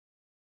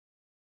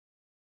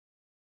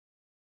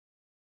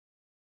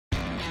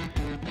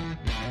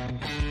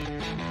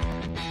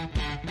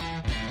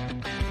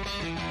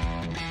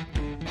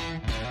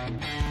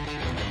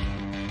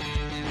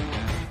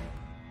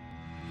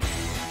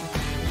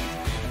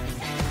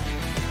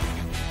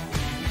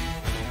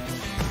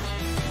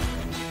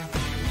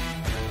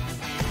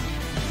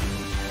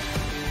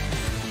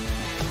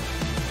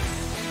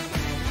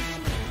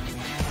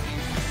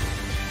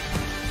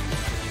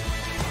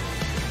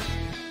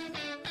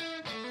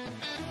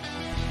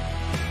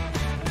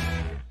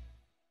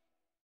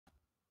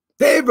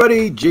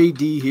everybody,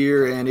 JD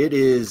here, and it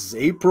is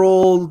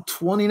April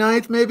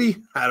 29th, maybe?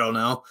 I don't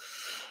know.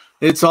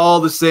 It's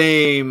all the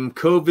same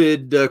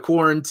COVID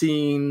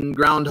quarantine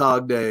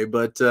Groundhog Day.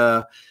 But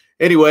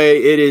anyway,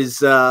 it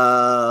is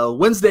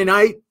Wednesday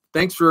night.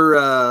 Thanks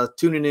for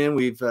tuning in.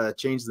 We've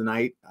changed the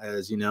night,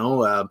 as you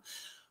know.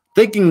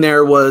 Thinking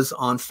there was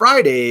on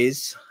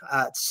Fridays,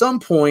 at some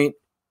point,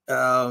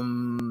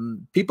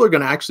 people are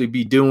going to actually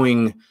be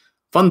doing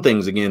fun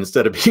things again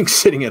instead of being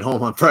sitting at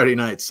home on Friday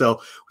nights. So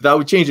we thought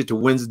we'd change it to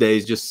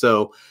Wednesdays just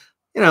so,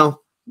 you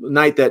know,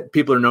 night that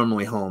people are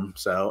normally home.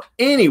 So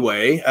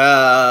anyway,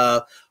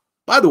 by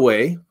the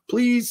way,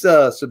 please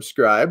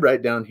subscribe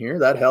right down here.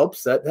 That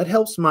helps. That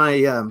helps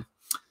my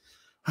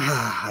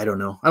I don't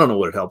know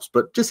what it helps,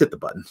 but just hit the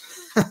button,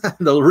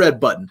 the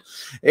red button.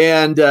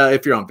 And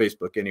if you're on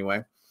Facebook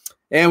anyway.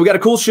 And we got a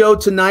cool show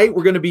tonight.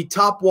 We're going to be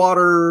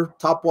Topwater.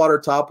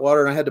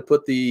 And I had to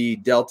put the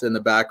Delta in the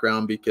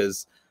background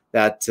because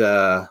that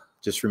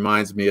just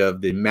reminds me of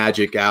the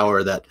magic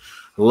hour, that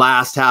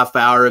last half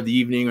hour of the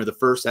evening or the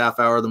first half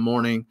hour of the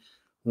morning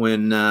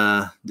when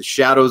the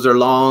shadows are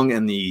long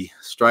and the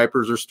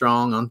stripers are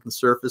strong on the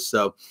surface.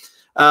 So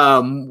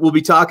we'll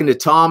be talking to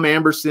Tom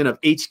Amberson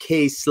of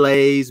HK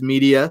Slays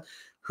Media,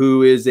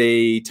 who is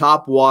a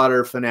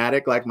Topwater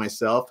fanatic like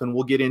myself, and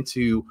we'll get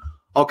into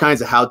all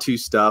kinds of how-to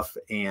stuff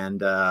and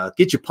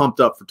get you pumped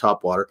up for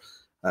Topwater.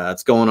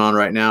 It's going on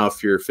right now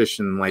if you're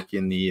fishing like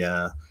in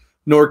the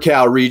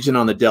NorCal region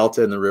on the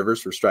Delta and the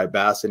rivers for striped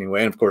bass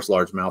anyway, and of course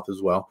largemouth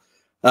as well.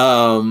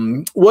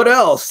 What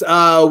else?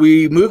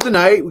 We moved the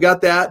night. We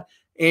got that.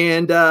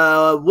 And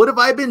what have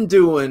I been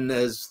doing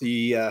as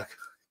the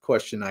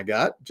question I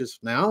got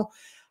just now?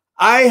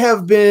 I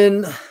have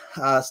been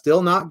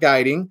still not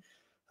guiding.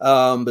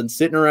 Been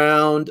sitting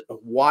around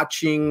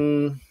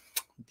watching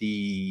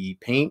the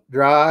paint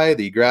dry,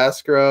 the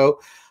grass grow,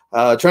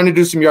 trying to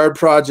do some yard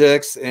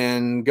projects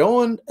and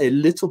going a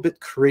little bit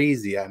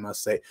crazy, I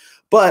must say.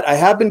 But I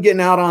have been getting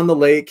out on the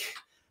lake.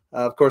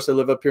 Of course, I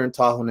live up here in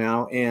Tahoe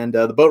now, and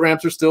the boat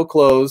ramps are still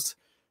closed.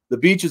 The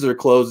beaches are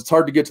closed. It's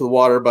hard to get to the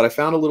water, but I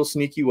found a little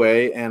sneaky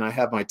way, and I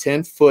have my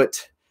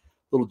 10-foot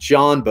little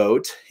John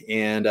boat,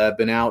 and I've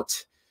been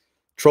out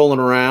trolling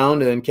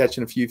around and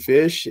catching a few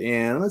fish.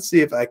 And let's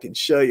see if I can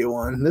show you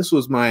one. This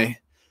was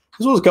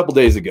a couple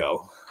days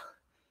ago.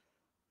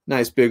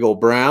 Nice big old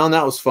brown.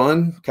 That was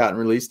fun. Caught and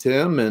released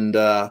him, and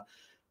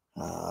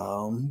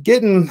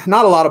getting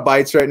not a lot of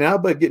bites right now,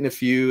 but getting a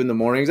few in the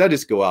mornings. I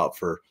just go out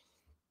for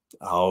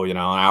an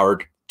hour,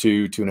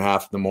 two and a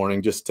half in the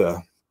morning just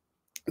to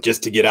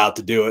get out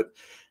to do it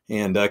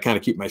and kind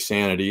of keep my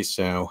sanity.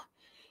 So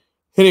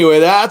anyway,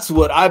 that's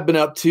what I've been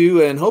up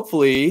to, and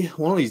hopefully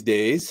one of these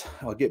days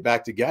I'll get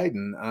back to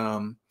guiding.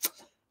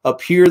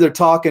 Up here they're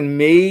talking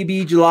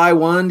maybe July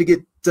 1 to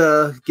get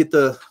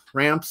the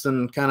ramps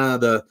and kind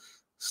of the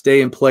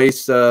stay in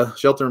place,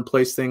 shelter in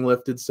place thing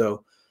lifted.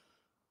 So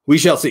we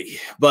shall see.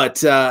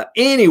 But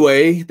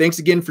anyway, thanks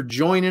again for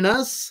joining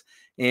us.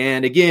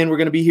 And again, we're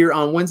going to be here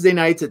on Wednesday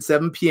nights at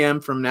 7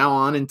 p.m. from now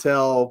on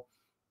until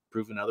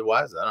proven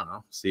otherwise. I don't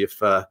know. See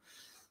if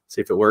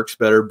it works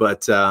better.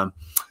 But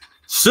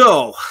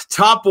so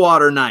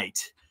Topwater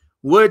night,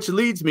 which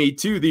leads me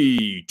to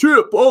the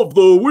tip of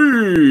the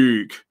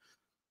week,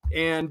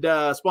 and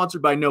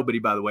sponsored by nobody,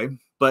 by the way.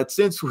 But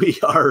since we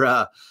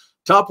are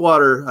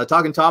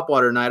talking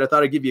Topwater night, I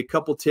thought I'd give you a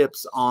couple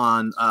tips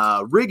on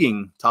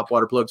rigging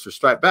Topwater plugs for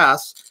striped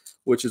bass,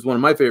 which is one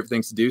of my favorite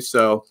things to do.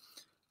 So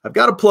I've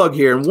got a plug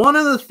here, and one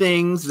of the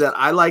things that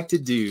I like to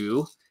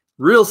do,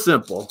 real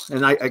simple,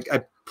 and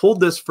I pulled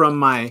this from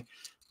my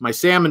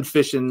salmon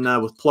fishing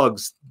with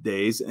plugs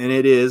days, and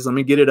it is, let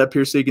me get it up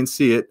here so you can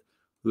see it.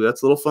 Ooh,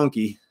 that's a little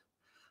funky.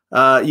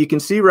 You can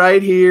see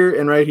right here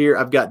and right here,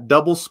 I've got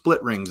double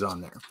split rings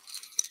on there.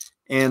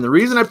 And the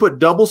reason I put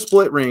double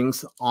split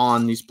rings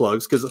on these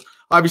plugs, because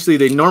obviously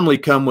they normally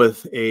come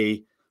with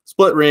a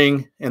split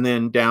ring and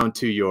then down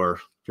to your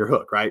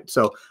hook, right?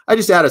 So I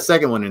just add a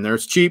second one in there.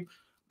 It's cheap.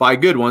 Buy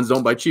good ones,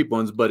 don't buy cheap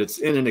ones, but it's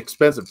in an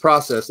expensive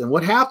process. And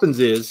what happens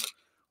is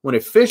when a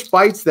fish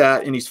bites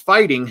that and he's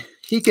fighting,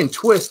 he can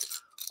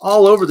twist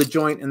all over the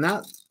joint, and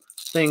that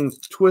thing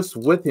twists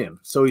with him.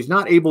 So he's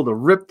not able to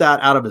rip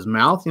that out of his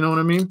mouth. You know what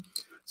I mean?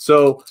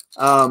 So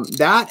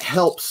that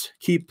helps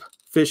keep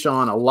fish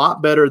on a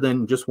lot better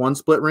than just one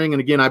split ring. And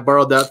again, I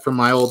borrowed that from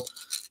my old,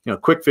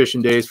 quick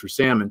fishing days for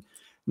salmon.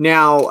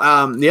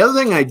 Now, the other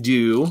thing I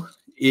do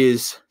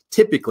is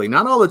typically,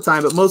 not all the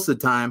time, but most of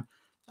the time,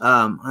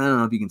 I don't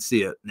know if you can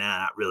see it. Nah,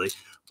 not really.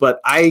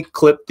 But I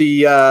clip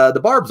the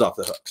barbs off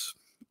the hooks.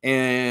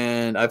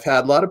 And I've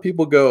had a lot of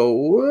people go,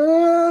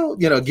 well,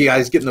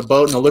 guys get in the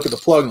boat and they'll look at the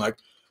plug and like,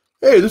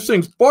 hey, this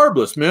thing's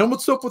barbless, man.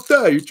 What's up with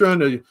that? You trying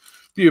to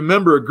be a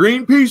member of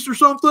Greenpeace or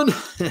something?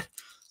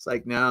 It's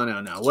like,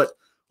 no.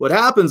 What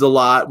happens a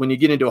lot when you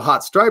get into a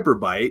hot striper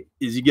bite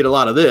is you get a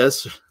lot of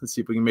this. Let's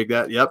see if we can make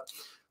that. Yep.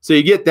 So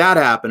you get that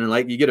happening.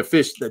 Like you get a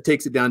fish that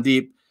takes it down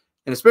deep,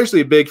 and especially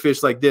a big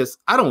fish like this,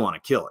 I don't want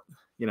to kill it.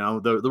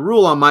 The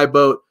rule on my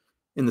boat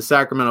in the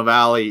Sacramento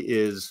Valley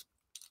is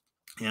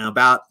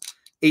about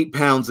 8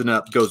 pounds and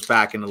up goes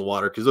back into the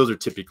water because those are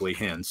typically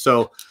hens.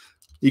 So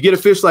you get a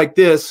fish like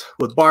this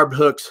with barbed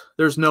hooks,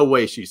 there's no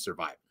way she's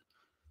surviving.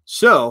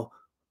 So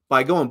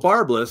by going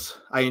barbless,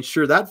 I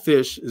ensure that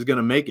fish is going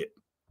to make it,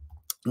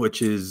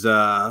 which is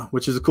a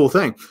cool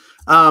thing.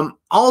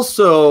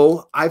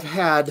 Also, I've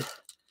had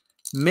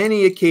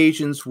many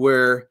occasions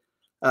where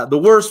the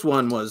worst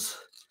one was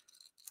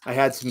I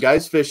had some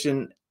guys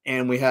fishing,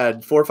 and we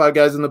had 4 or 5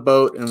 guys in the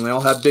boat, and we all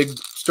had big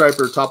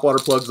striper topwater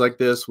plugs like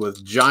this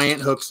with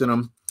giant hooks in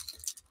them.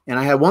 And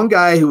I had one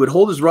guy who would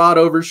hold his rod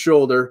over his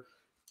shoulder,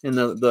 and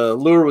the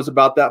lure was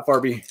about that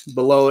far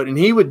below it, and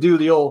he would do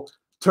the old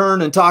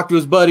turn and talk to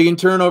his buddy and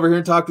turn over here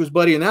and talk to his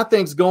buddy, and that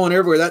thing's going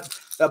everywhere.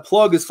 That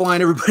plug is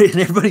flying everybody, and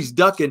everybody's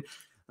ducking.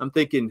 I'm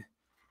thinking,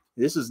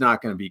 this is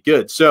not going to be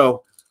good.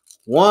 So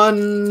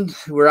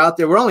we're out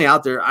there. We're only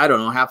out there, I don't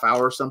know, half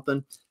hour or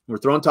something. We're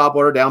throwing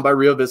topwater down by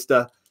Rio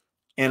Vista,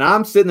 and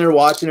I'm sitting there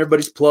watching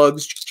everybody's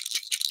plugs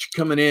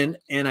coming in,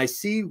 and I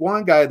see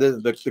one guy,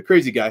 the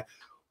crazy guy,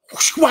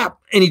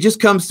 and he just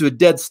comes to a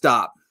dead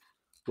stop.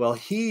 Well,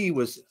 he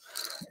was,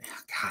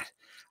 God,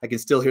 I can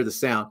still hear the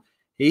sound.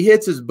 He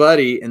hits his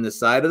buddy in the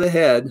side of the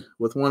head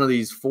with one of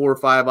these 4 or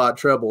 5/0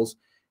 trebles,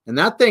 and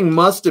that thing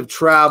must have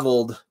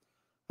traveled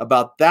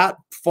about that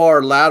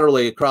far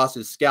laterally across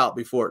his scalp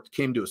before it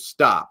came to a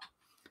stop.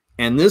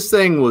 And this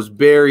thing was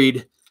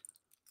buried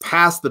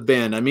past the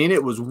bend. I mean,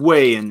 it was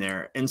way in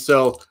there. And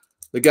so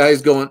the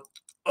guy's going,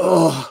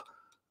 oh,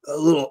 a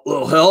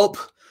little help.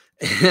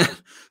 And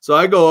so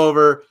I go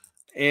over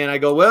and I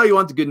go, well, you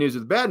want the good news or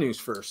the bad news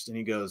first? And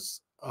he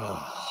goes,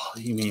 oh,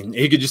 you mean,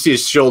 he could just see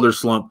his shoulder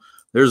slump.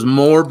 There's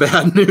more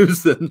bad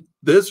news than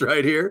this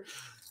right here.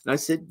 And I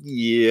said,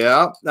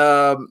 yeah.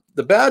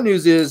 The bad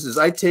news is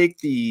I take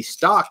the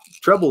stock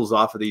trebles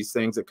off of these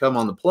things that come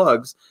on the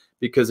plugs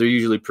because they're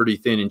usually pretty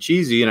thin and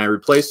cheesy, and I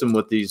replace them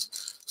with these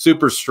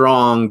super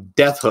strong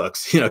death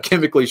hooks,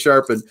 chemically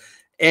sharpened.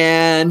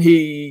 And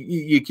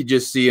you could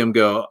just see him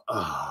go,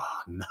 oh,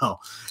 no.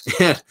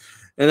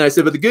 And I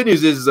said, but the good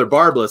news is they're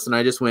barbless. And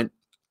I just went,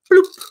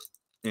 bloop.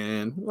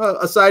 And well,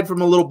 aside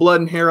from a little blood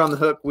and hair on the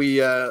hook, we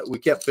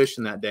kept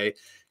fishing that day.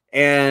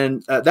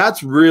 And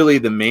that's really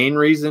the main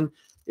reason,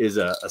 is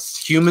a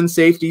human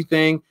safety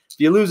thing. If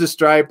you lose a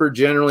striper,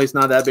 generally it's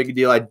not that big a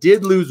deal. I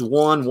did lose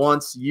one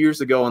once years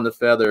ago on the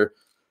feather.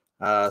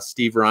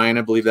 Steve Ryan,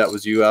 I believe that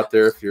was you out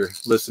there if you're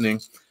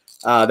listening.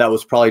 That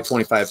was probably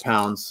 25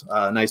 pounds.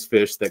 Nice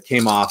fish that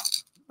came off.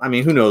 I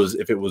mean, who knows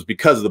if it was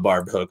because of the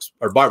barbed hooks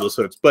or barbless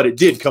hooks, but it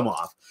did come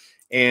off.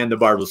 And the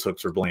barbless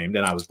hooks were blamed,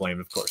 and I was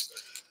blamed, of course.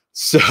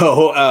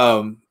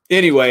 So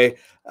anyway,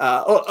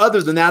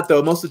 other than that,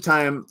 though, most of the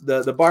time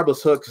the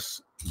barbless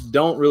hooks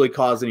don't really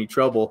cause any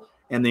trouble,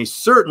 and they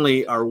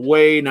certainly are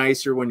way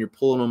nicer when you're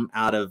pulling them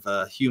out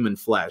of human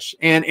flesh.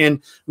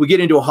 And we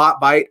get into a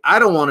hot bite. I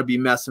don't want to be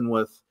messing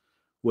with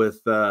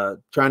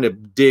trying to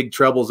dig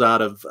trebles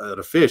out of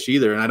a fish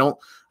either, and I don't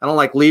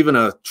like leaving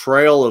a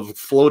trail of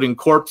floating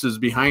corpses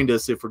behind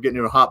us if we're getting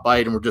into a hot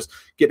bite and we're just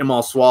getting them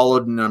all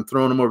swallowed and I'm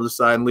throwing them over the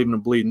side and leaving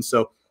them bleeding.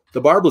 So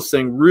the barbless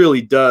thing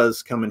really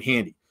does come in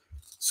handy.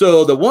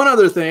 So the one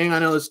other thing, I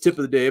know this is tip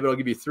of the day, but I'll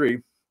give you 3.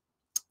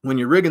 When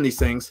you're rigging these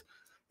things,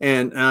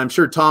 and I'm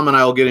sure Tom and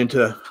I will get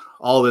into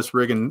all this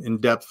rigging in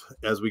depth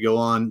as we go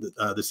on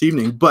this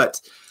evening, but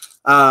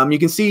you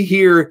can see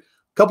here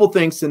a couple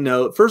things to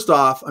note. First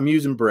off, I'm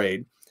using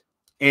braid,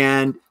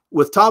 and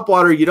with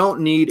topwater, you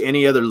don't need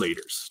any other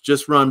leaders.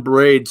 Just run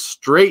braid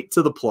straight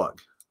to the plug.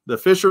 The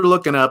fish are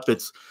looking up.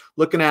 It's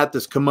looking at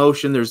this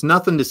commotion. There's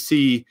nothing to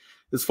see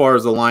as far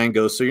as the line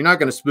goes, so you're not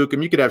going to spook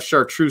them. You could have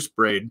chartreuse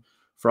braid,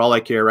 for all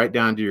I care, right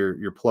down to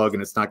your plug,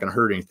 and it's not going to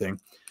hurt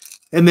anything.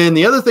 And then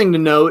the other thing to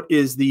note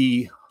is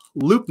the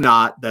loop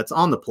knot that's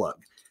on the plug.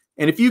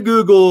 And if you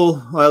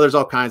Google, well, there's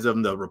all kinds of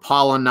them. The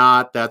Rapala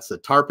knot, that's a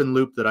tarpon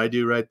loop that I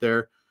do right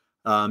there.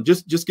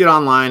 Just get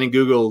online and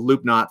Google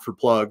loop knot for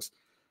plugs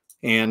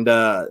and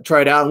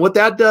try it out. And what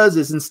that does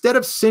is, instead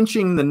of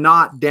cinching the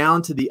knot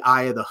down to the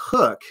eye of the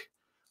hook,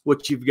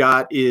 what you've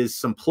got is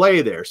some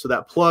play there. So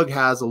that plug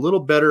has a little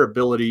better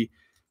ability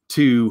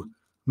to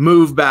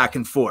move back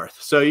and forth.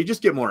 So you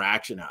just get more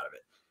action out of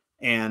it.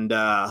 And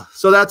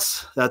so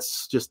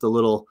that's just a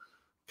little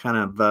kind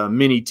of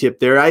mini tip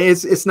there.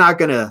 It's not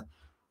going to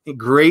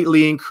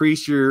greatly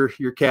increase your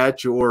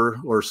catch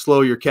or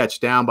slow your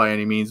catch down by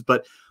any means,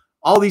 but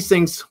all these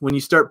things, when you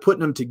start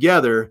putting them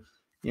together,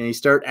 you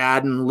start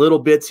adding little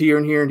bits here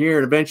and here and here,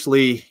 and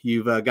eventually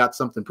you've got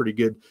something pretty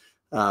good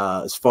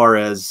as far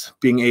as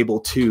being able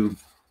to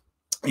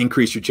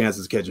increase your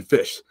chances of catching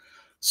fish.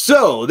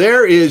 So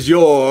there is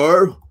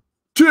your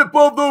tip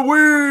of the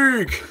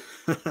week.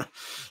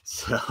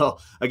 So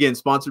again,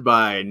 sponsored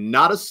by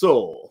Not a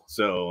Soul.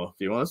 So if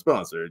you want to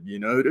sponsor it, you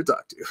know who to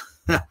talk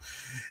to.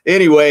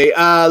 Anyway,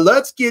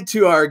 let's get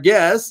to our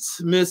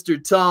guest,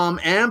 Mr. Tom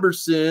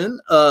Amberson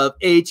of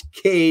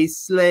HK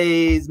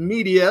Slays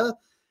Media.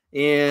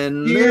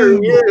 And there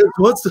he is.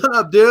 What's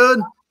up,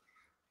 dude?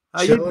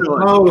 How you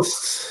doing?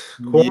 Host.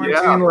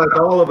 Quarantine like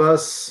all of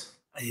us.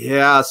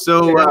 Yeah.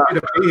 So really happy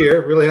to be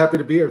here. Really happy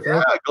to be here.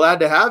 Yeah,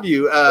 glad to have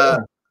you.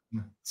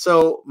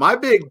 So my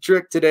big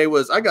trick today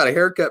was I got a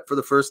haircut for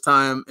the first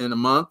time in a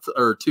month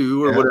or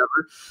two or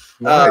whatever.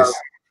 Nice.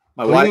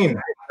 My wife,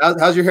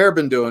 how's your hair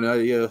been doing?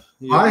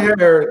 My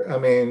hair, I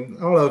mean,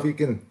 I don't know if you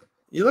can.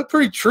 You look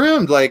pretty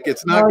trimmed. Like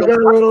it's not. I got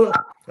a little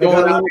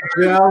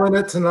gel in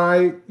it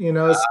tonight. You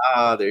know.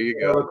 There you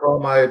go. I call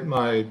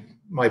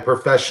my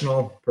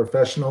professional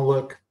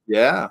look.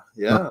 Yeah.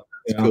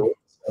 Cool.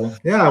 So,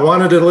 yeah, I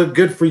wanted to look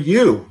good for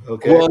you.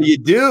 Okay. Well, you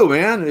do,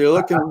 man. You're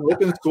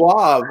looking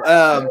suave.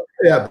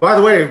 Yeah. By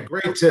the way,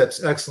 great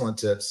tips. Excellent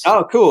tips.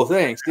 Oh, cool.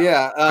 Thanks.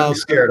 Yeah. I'm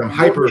scared. I'm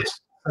hyper.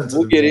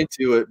 We'll get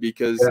into it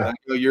because I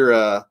know you're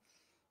a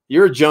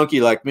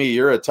junkie like me.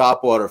 You're a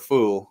topwater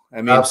fool. I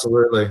mean,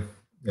 absolutely.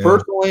 Yeah.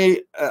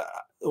 Personally,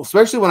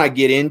 especially when I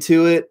get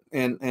into it,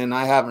 and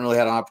I haven't really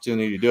had an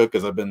opportunity to do it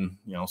because I've been,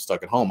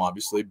 stuck at home,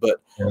 obviously.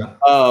 But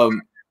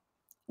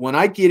when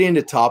I get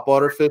into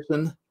topwater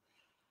fishing,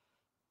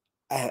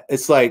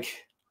 it's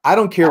like I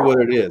don't care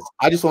what it is.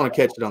 I just want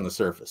to catch it on the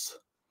surface.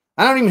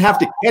 I don't even have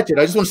to catch it.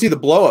 I just want to see the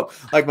blow up.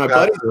 Like my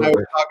buddies and I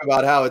would talk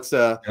about how it's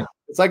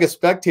like a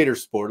spectator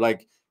sport.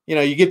 Like,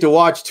 you get to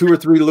watch 2 or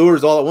 3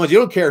 lures all at once. You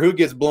don't care who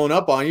gets blown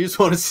up on. You just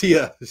want to see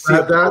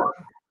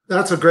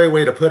that's a great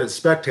way to put it.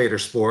 Spectator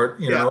sport.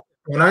 You know,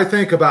 when I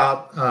think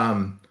about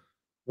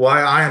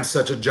why I am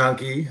such a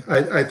junkie,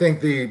 I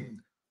think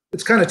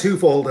it's kind of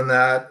twofold in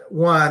that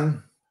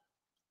one,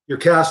 you're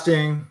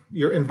casting,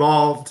 you're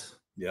involved.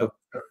 Yep.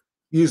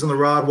 Using the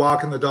rod,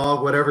 walking the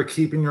dog, whatever,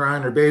 keeping your eye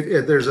on your bait.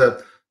 There's I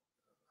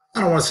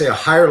don't want to say a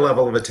higher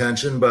level of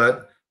attention,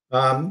 but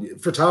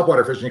for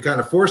topwater fishing, you're kind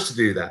of forced to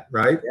do that,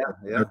 right?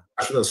 Yeah.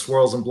 For those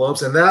swirls and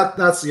blow-ups. And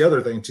that's the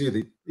other thing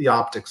too, the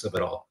optics of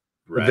it all.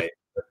 Right.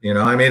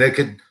 I mean, it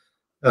could,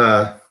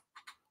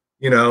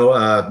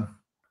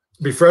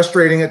 be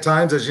frustrating at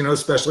times, as you know,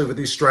 especially with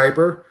these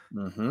striper,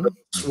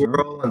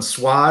 swirl and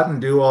swat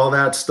and do all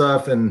that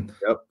stuff. And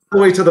the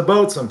way to the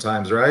boat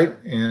sometimes, right?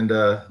 And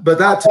but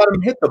that's how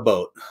him hit the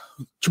boat.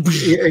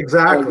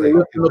 Exactly.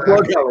 The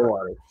plug out of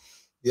water.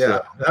 Yeah,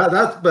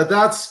 but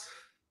that's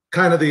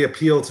kind of the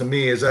appeal to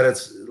me, is that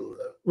it's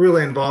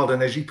really involved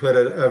in, as you put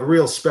it, a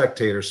real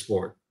spectator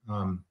sport.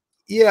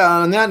 Yeah.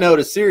 On that note,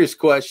 a serious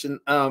question.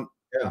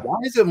 Why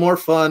is it more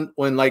fun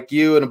when, like,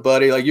 you and a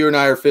buddy, like you and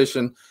I, are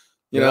fishing,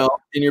 in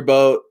your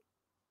boat?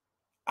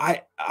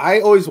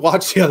 I always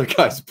watch the other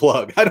guy's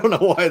plug. I don't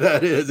know why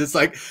that is. It's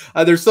like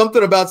there's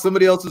something about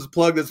somebody else's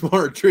plug that's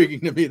more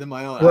intriguing to me than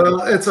my own.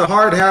 Well, it's a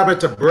hard habit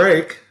to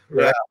break,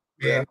 right?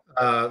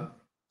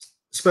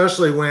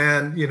 Especially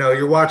when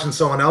you're watching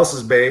someone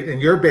else's bait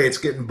and your bait's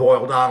getting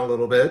boiled on a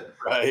little bit.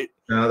 Right.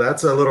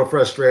 That's a little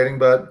frustrating,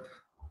 but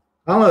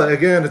I don't know.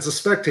 Again, it's a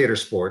spectator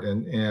sport,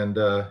 and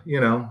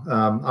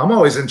I'm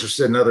always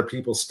interested in other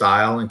people's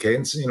style and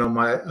cadence.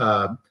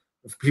 My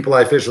people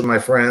I fish with, my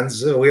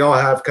friends, we all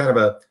have kind of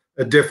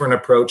a different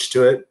approach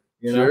to it,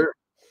 Sure.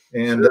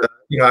 And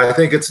I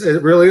think it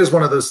really is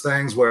one of those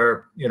things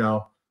where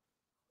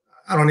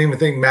I don't even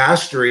think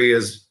mastery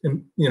is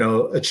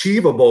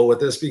achievable with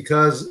this,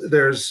 because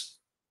there's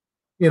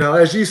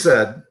as you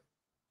said,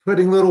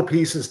 putting little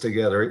pieces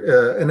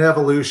together, an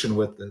evolution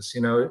with this.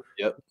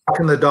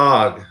 Walking the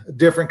dog,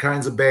 different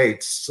kinds of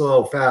baits,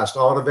 slow, fast,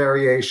 all the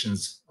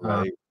variations.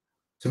 Right.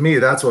 To me,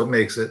 that's what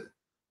makes it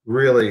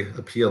really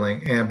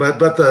appealing. And but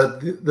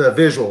the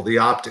visual, the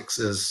optics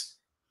is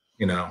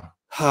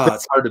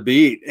it's hard to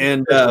beat.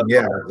 And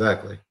yeah,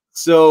 exactly.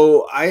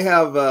 So I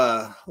have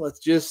let's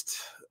just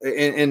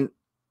and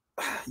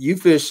you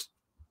fish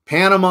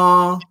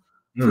Panama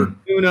for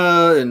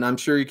tuna, and I'm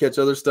sure you catch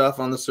other stuff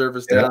on the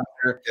surface down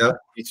there. Yeah.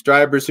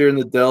 Stripers here in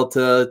the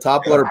Delta,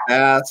 topwater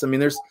bass. I mean,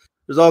 there's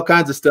all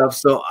kinds of stuff.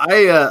 So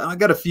I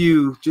got a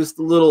few just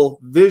little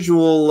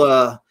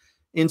visual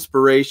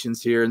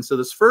inspirations here. And so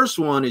this first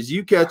one is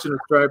you catching a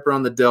striper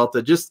on the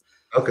Delta. Just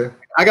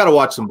I got to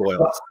watch some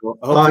boils.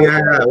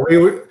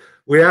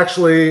 We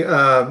actually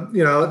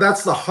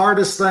that's the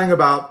hardest thing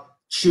about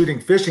shooting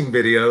fishing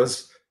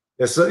videos.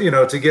 Is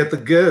to get the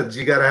goods,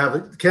 you got to have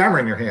a camera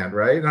in your hand,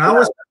 right? And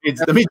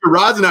that means your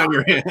rod's not in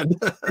your hand.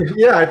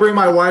 Yeah, I bring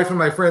my wife and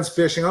my friends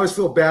fishing. I always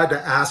feel bad to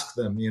ask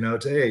them,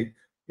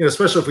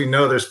 especially if we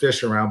know there's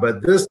fish around.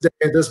 But this day,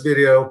 this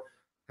video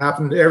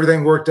happened.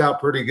 Everything worked out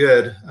pretty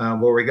good.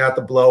 Where we got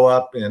the blow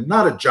up, and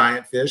not a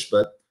giant fish,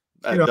 but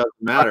that doesn't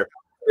matter.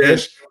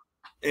 Fish.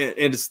 And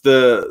it's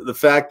the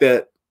fact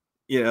that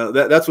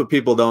that's what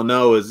people don't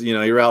know is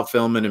you're out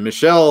filming, and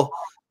Michelle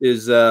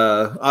is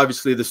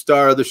obviously the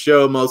star of the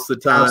show most of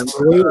the time.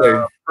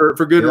 Absolutely.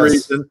 For good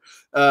reason.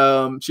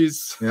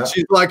 She's a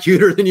lot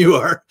cuter than you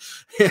are.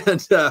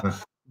 And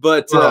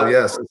but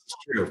yes, it's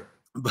true.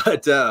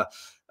 But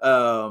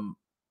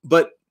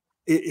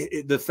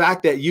the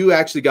fact that you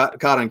actually got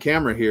caught on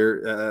camera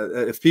here,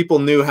 if people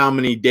knew how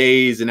many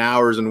days and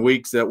hours and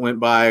weeks that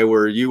went by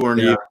where you weren't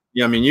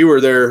even, you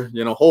were there,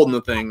 holding the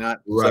thing,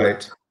 not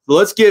right. So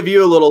let's give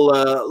you a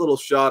little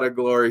shot of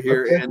glory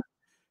here. Okay.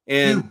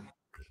 And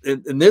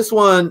in this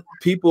one,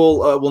 people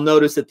will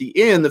notice at the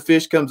end the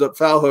fish comes up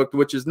foul hooked,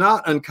 which is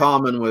not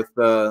uncommon with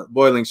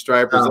boiling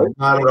stripers. No,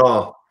 not at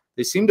all.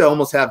 they seem to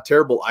almost have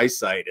terrible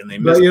eyesight, and they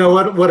miss. But you know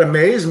what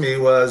amazed me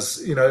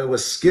was, you know, it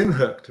was skin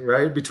hooked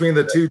right between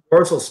the two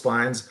dorsal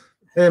spines,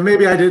 and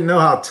maybe I didn't know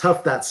how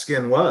tough that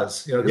skin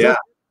was. You know, because it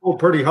pulled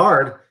pretty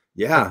hard.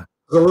 Yeah,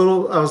 I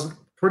was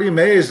pretty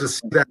amazed to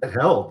see that it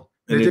held.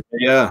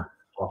 Yeah.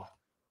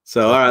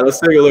 So all right, let's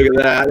take a look at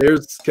that.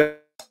 Here's.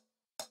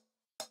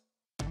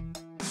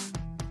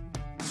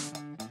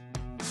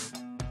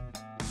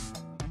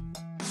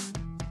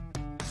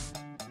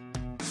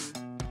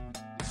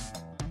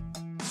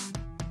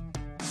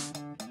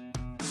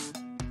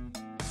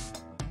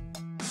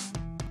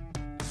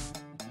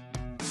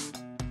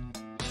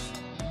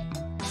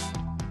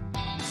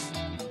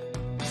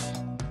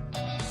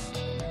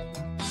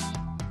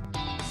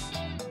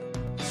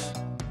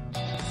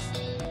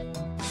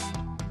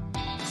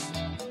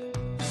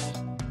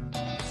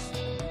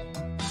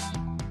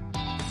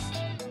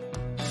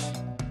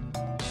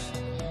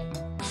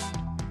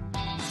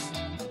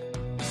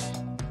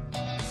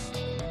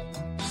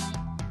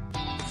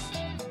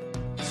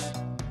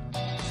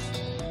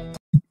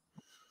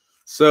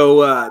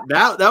 So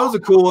that was a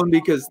cool one,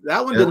 because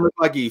that one didn't look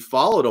like he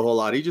followed a whole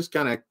lot. He just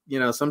kind of, you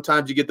know,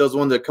 sometimes you get those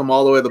ones that come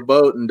all the way to the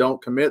boat and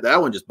don't commit. That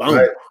one just boom.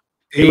 Right.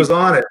 He was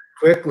on it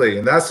quickly,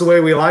 and that's the way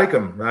we like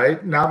them,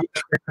 right? Not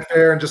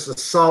fair and just a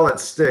solid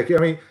stick. I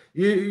mean,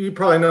 you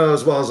probably know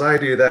as well as I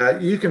do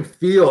that you can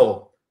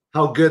feel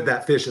how good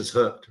that fish is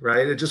hooked,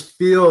 right? It just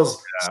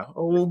feels. Yeah.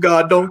 Oh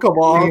God, don't come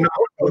on.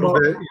 A little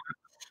bit.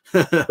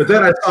 But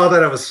then I saw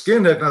that I was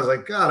skin hooked, and I was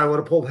like, God, I would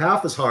have pulled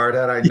half as hard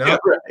had I known. Yeah,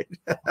 right.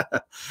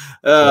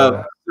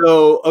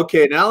 So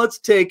okay, now let's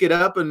take it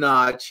up a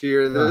notch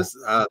here. This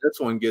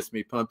one gets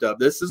me pumped up.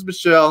 This is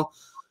Michelle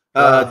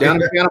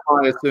down in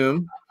Panama, I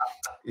assume,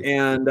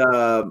 and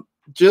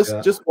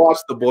just watch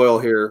the boil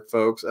here,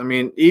 folks. I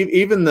mean,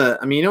 even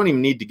you don't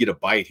even need to get a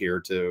bite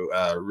here to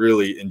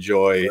really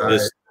enjoy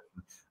this.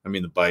 I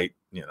mean, the bite,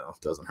 you know,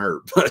 doesn't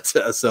hurt, but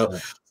so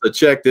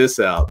check this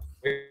out.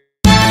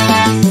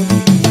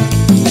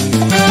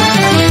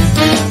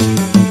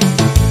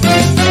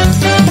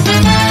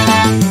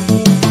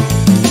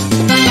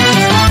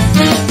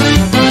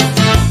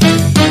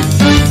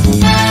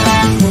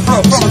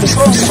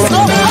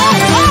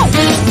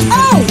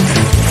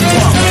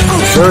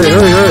 Hurry,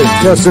 hurry, hurry.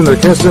 Cast in there,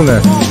 cast in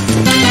there.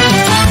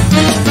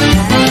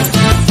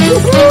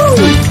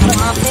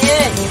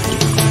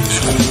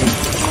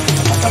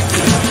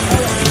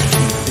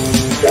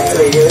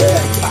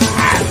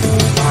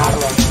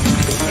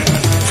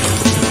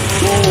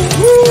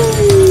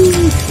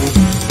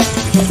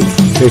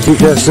 Okay, keep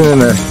casting in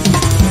there.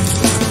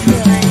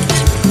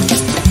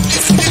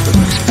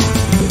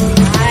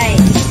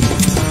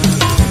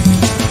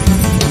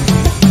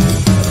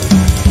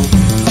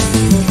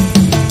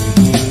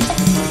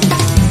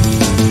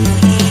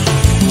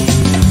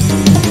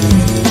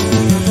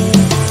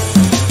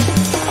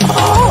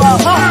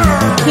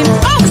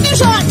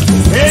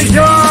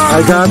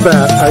 I got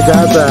that. I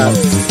got that.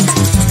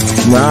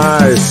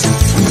 Nice.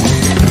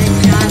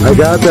 I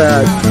got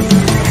that.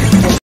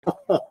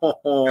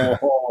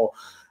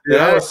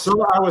 Yeah,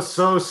 I was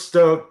so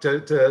stoked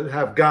to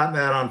have gotten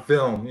that on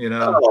film, you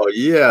know. Oh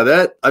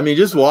yeah,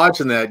 just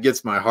watching that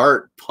gets my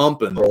heart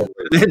pumping.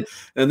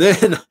 And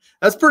then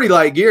that's pretty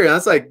light gear.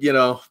 That's like, you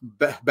know,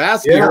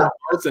 bass gear.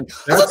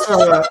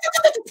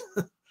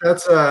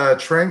 That's a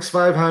Tranks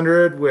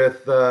 500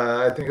 with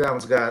I think that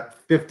one's got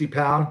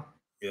 50-pound.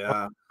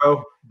 Yeah.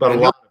 But a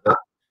lot of it.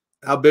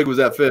 How big was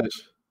that fish?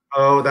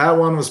 Oh, that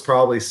one was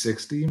probably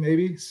 60,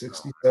 maybe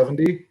 60,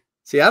 70.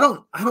 See, I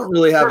don't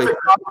really have a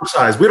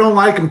size. We don't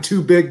like them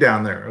too big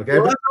down there. Okay,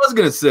 well, that's what I was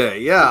gonna say.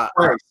 Yeah,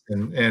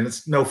 and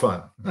it's no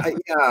fun.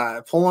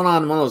 Yeah, pulling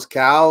on one of those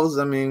cows.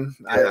 I mean,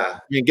 I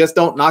guess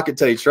don't knock it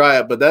till you try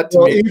it. But that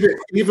to me,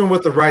 even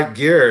with the right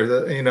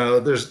gear, you know,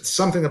 there's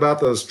something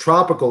about those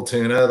tropical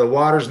tuna. The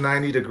water's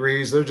 90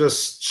 degrees. They're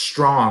just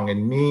strong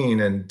and mean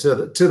and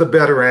to the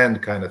better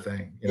end kind of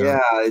thing. You know?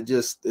 Yeah,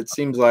 it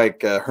seems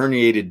like a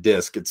herniated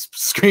disc. It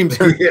screams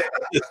herniated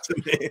disc to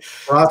me.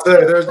 Well, I'll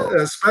tell you, there's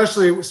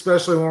especially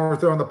when we're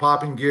throwing the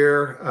popping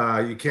gear,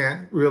 you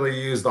can't really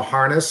use the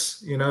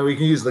harness. You know, you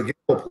can use the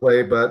gimbal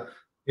play, but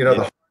you know,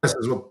 the harness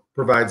is what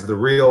provides the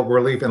real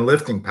relief and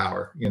lifting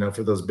power, you know,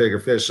 for those bigger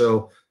fish.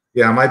 So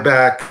yeah, my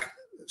back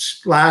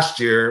last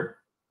year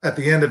at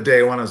the end of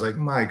day one, I was like,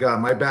 my God,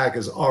 my back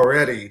is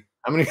already.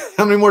 How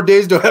many more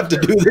days do I have to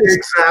do this?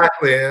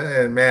 Exactly.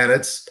 And man,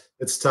 it's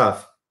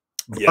tough.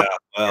 Yeah,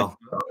 well,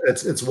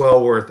 it's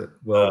well worth it.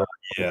 Well,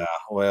 yeah,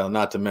 well,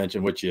 not to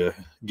mention what you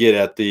get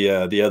at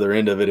the other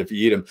end of it if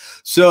you eat them.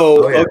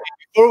 So okay,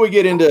 before we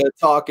get into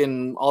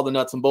talking all the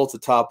nuts and bolts of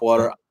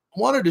Topwater, I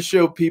wanted to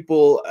show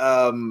people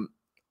a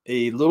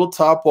little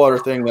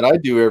Topwater thing that I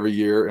do every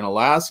year in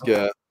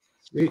Alaska.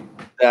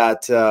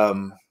 That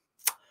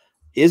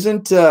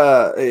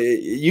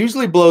it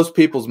usually blows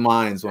people's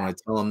minds when I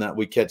tell them that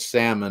we catch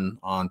salmon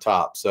on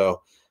top.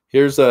 So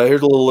here's a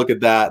little look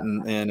at that,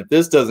 and if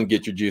this doesn't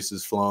get your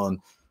juices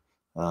flowing,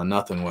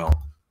 nothing will.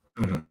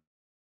 Mm-hmm.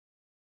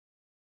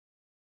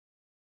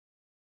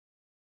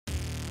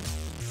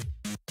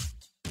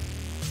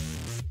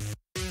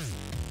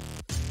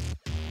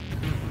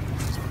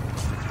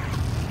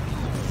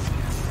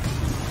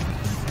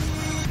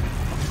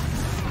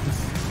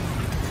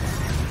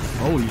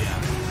 Oh yeah,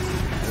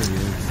 there he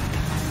is.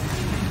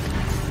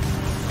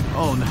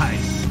 Oh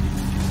nice.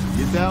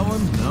 Get that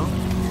one? No.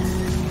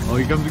 Oh,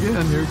 here comes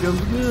again. Here he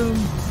comes again.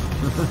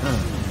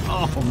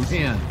 Oh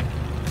man,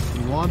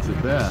 he wants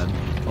it bad.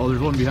 Oh,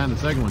 there's one behind the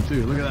second one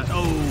too. Look at that.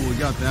 Oh, we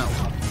got that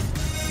one.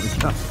 We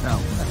got that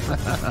one.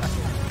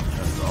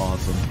 That's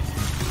awesome.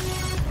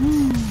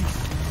 Woo.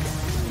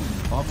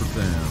 Popper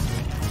Sam.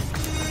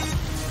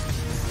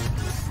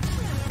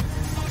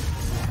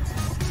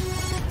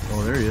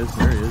 Oh, there he is.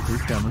 There he is.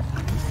 He's coming.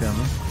 He's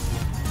coming.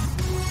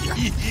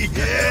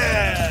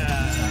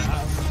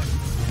 Yeah.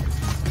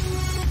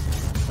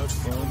 That's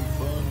fun,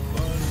 fun,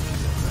 fun.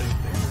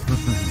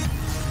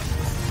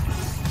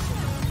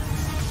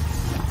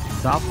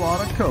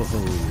 Topwater coho.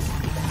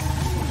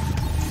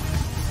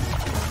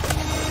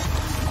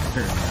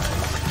 Very nice.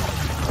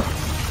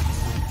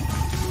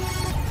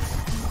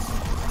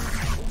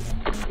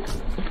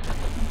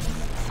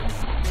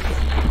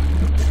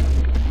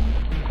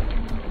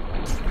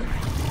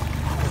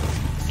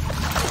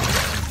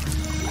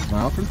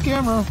 Smile for the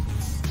camera.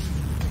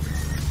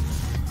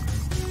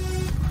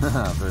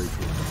 Very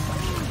cool.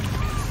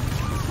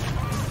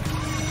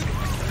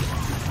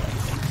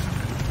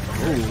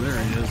 Oh, there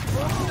he is.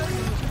 Wow.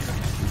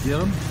 You get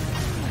him?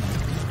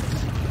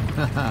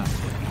 There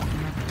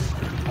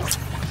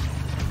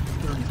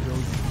he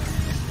goes.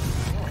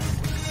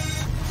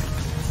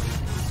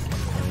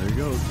 There he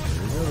goes.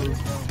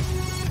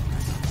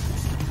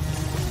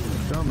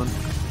 He's coming.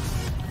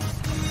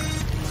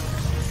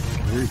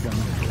 Here he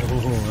comes. Oh,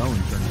 that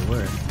one turned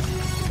away.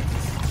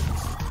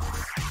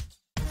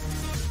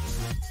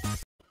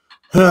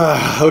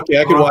 Okay,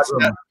 I could watch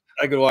that.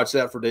 I could watch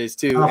that for days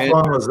too. How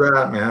fun was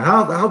that, man?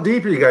 How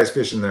deep are you guys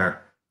fishing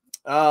there?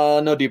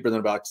 No deeper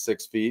than about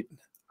 6 feet.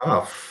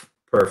 Oh,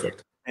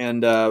 perfect.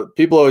 And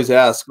people always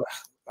ask,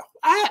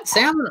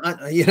 salmon.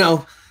 You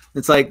know,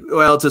 it's like,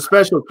 well, it's a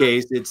special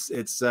case.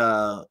 It's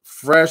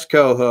fresh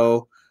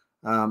coho.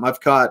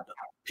 I've caught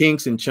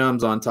pinks and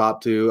chums on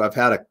top too. I've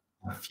had a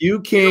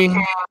few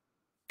king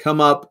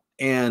come up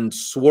and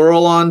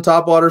swirl on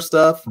topwater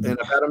stuff, and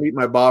I've had them eat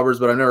my bobbers,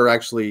 but I've never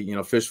actually, you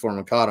know, fished for them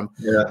and caught them.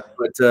 Yeah.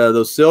 But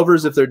those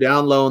silvers, if they're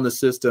down low in the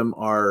system,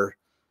 are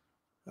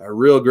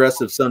real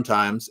aggressive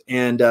sometimes.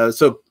 And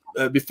so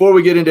before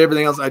we get into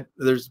everything else,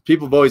 there's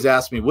people have always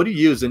asked me, what do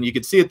you use? And you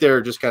can see it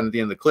there just kind of at the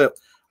end of the clip.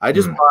 I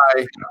just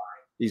buy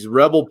these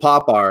Rebel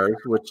Pop-Rs,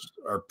 which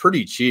are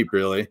pretty cheap,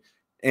 really.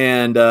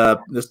 And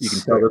this, you can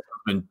tell this has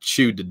been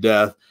chewed to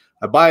death.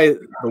 I buy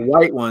the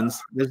white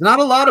ones. There's not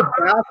a lot of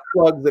bass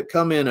plugs that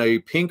come in a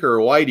pink or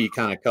whitey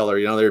kind of color.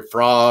 You know, they're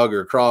frog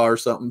or craw or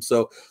something.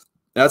 So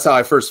that's how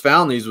I first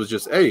found these, was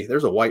just, hey,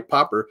 there's a white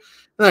popper.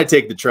 And I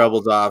take the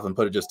trebles off and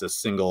put just a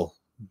single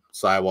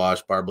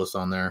Siwash barbless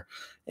on there.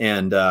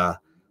 And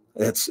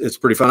it's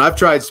pretty fun. I've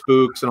tried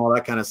spooks and all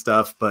that kind of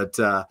stuff, but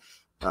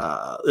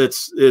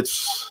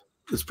it's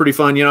pretty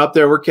fun. You know, up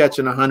there we're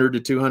catching 100 to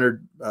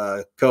 200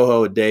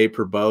 coho a day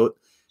per boat.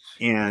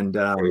 And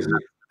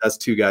that's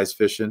 2 guys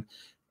fishing.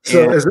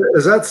 So is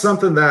that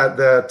something that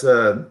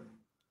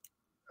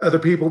other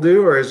people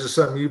do, or is this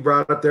something you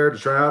brought up there to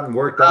try out and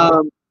worked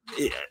out?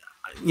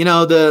 You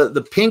know,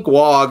 the pink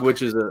wog,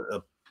 which is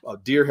a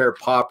deer hair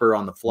popper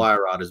on the fly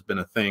rod, has been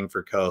a thing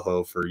for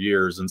coho for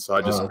years. And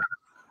so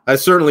I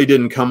certainly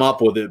didn't come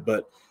up with it,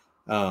 but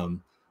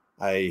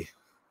I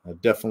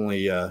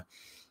definitely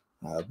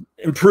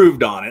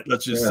improved on it.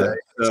 Let's just say.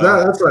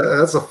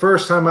 That's the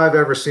first time I've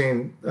ever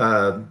seen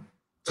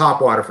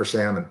topwater for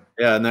salmon.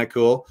 Yeah, isn't that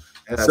cool?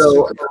 That's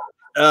so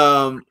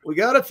we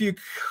got a few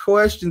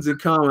questions and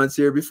comments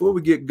here before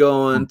we get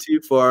going too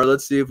far.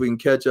 Let's see if we can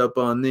catch up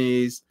on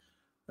these.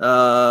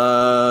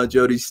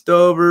 Jody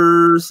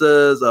Stover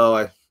says,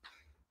 oh,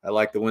 I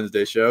like the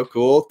Wednesday show.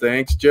 Cool.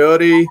 Thanks,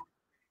 Jody.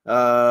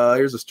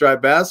 Here's a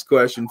striped bass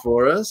question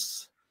for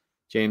us.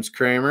 James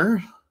Kramer.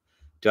 Do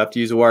you have to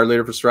use a wire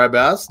leader for striped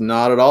bass?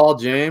 Not at all,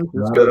 James.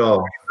 Not at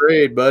all.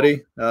 Great,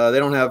 buddy.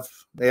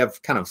 They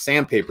have kind of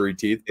sandpapery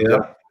teeth.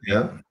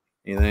 Yeah.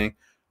 Anything.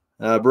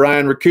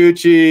 Brian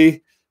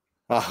Ricucci.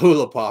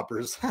 Hula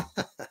poppers.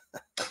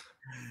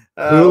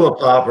 Hula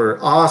popper.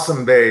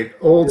 Awesome bait.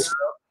 Old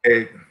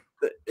bait.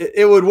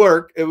 It would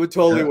work. It would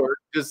totally work.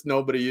 Just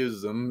nobody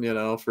uses them, you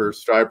know, for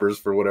stripers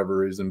for whatever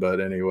reason. But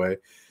anyway,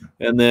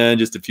 and then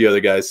just a few other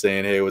guys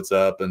saying, hey, what's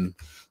up? And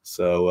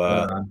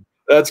so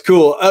that's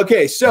cool.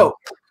 Okay, so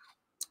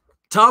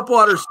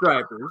topwater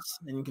stripers,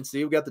 and you can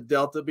see we've got the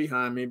Delta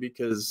behind me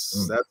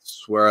because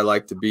that's where I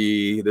like to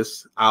be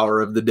this hour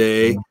of the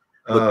day.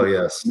 Oh,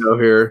 yes. You know,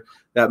 here,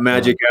 that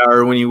magic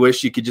hour when you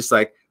wish you could just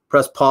like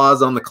press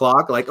pause on the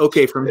clock. Like,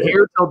 okay, from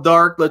here till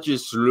dark, let's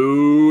just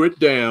slow it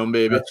down,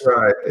 baby. That's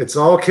right. It's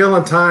all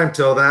killing time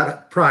till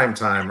that prime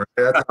time, right?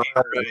 That's how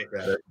I look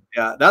at it.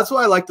 Yeah, that's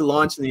why I like to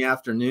launch in the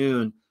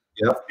afternoon.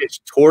 Yep. Fish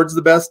towards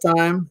the best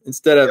time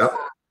instead of,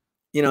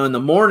 you know, in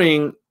the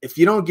morning. If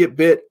you don't get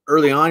bit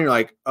early on, you're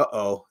like,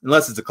 uh-oh,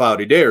 unless it's a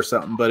cloudy day or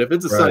something. But if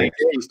it's a sunny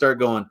day, you start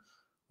going,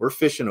 we're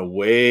fishing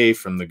away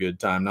from the good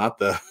time, not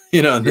the,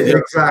 you know.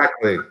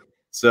 Exactly.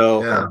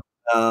 So,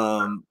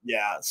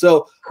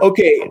 So,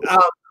 okay.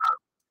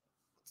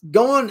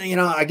 going,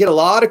 I get a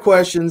lot of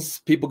questions.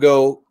 People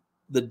go,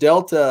 the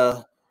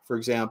Delta, for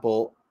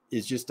example,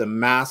 is just a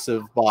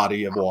massive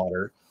body of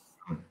water.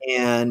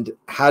 And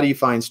how do you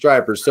find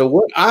stripers? So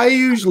what I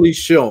usually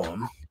show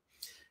them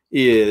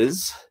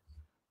is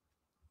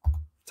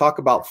talk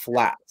about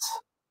flats.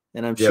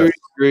 And I'm sure you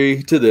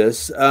agree to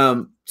this.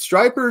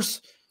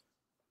 Stripers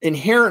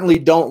inherently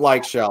don't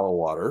like shallow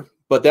water,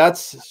 but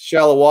that's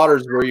shallow water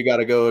is where you got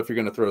to go if you're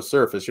going to throw a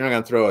surface. You're not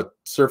going to throw a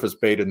surface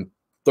bait in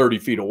 30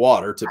 feet of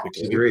water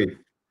typically. Agreed.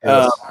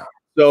 Yes.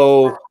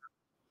 So,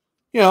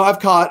 I've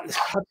caught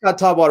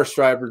topwater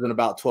stripers in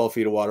about 12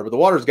 feet of water, but the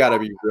water's got to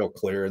be real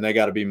clear and they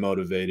got to be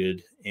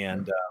motivated.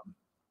 And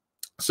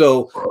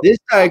so this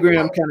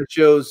diagram kind of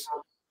shows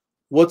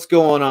what's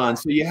going on.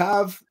 So you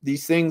have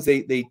these things,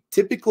 they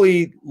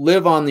typically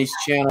live on these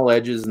channel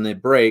edges and they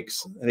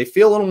breaks, and they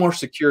feel a little more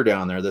secure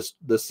down there.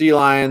 The sea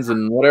lions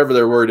and whatever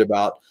they're worried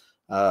about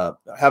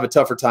have a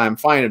tougher time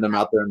finding them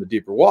out there in the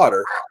deeper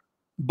water.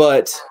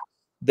 But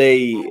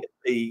they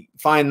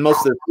find most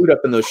of their food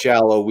up in those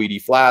shallow, weedy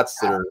flats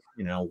that are,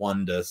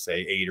 1 to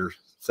say 8 or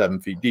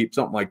 7 feet deep,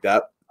 something like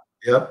that.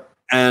 Yep.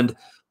 And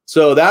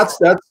so that's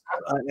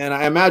and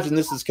I imagine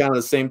this is kind of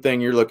the same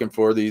thing you're looking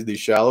for, these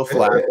shallow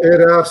flats.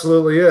 It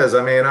absolutely is.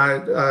 I mean,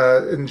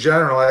 in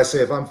general, I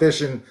say if I'm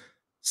fishing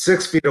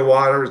 6 feet of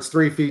water, it's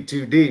 3 feet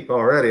too deep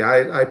already.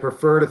 I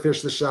prefer to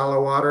fish the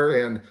shallow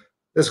water, and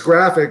this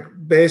graphic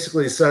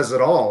basically says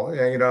it all.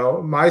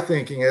 And my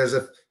thinking is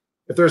if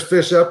there's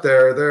fish up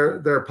there,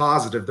 they're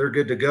positive, they're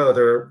good to go.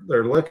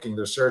 They're looking,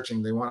 they're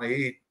searching, they want to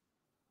eat.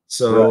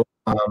 So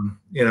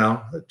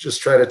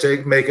just try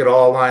to make it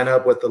all line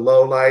up with the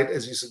low light,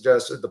 as you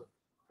suggested, the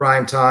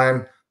prime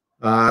time.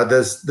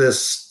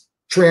 This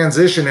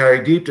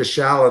transitionary deep to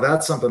shallow,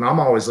 that's something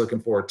I'm always looking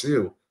for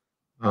too.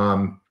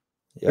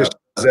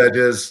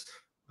 Edges,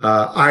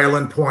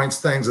 island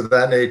points, things of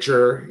that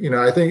nature.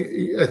 I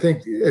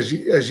think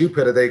as you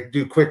put it, they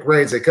do quick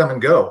raids, they come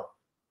and go.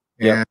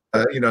 And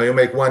you'll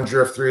make one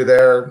drift through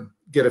there,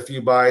 get a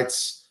few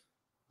bites,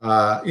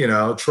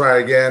 try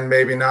again,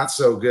 maybe not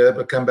so good,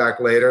 but come back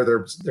later,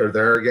 they're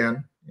there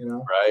again,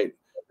 Right.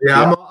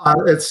 Yeah.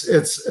 It's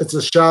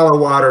a shallow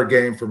water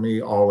game for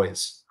me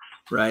always.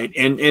 Right.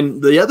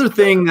 And the other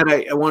thing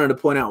that I wanted to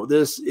point out with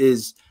this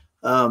is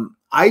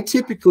I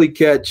typically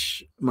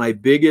catch my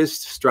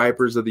biggest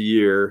stripers of the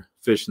year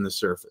fishing the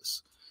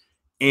surface.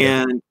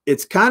 And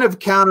it's kind of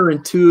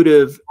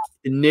counterintuitive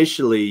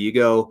initially. You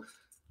go,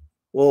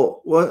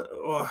 well,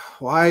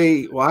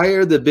 why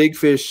are the big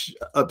fish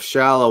up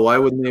shallow? Why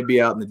wouldn't they be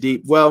out in the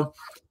deep? Well,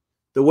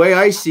 the way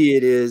I see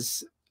it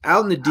is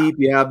out in the deep,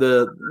 you have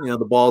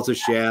the balls of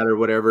shad or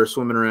whatever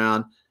swimming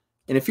around.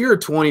 And if you're a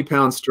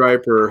 20-pound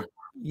striper,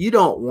 you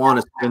don't want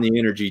to spend the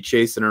energy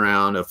chasing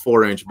around a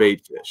 4-inch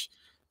bait fish.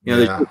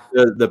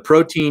 The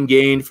protein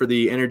gained for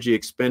the energy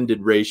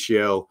expended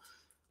ratio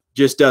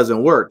just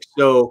doesn't work.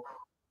 So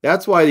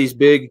that's why these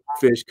big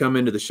fish come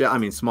into the shallow. I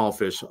mean, small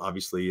fish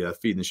obviously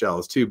feed in the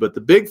shallows too, but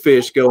the big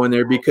fish go in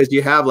there because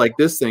you have, like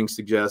this thing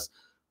suggests,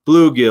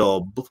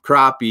 bluegill,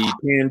 crappie,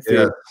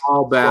 panfish,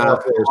 small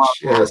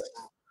bass,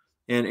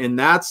 and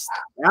that's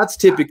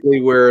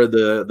typically where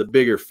the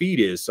bigger feed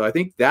is. So I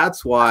think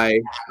that's why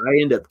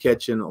I end up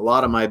catching a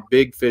lot of my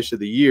big fish of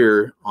the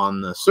year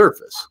on the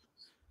surface.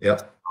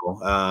 Yep.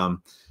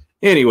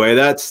 Anyway,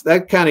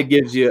 that kind of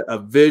gives you a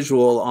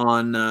visual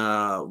on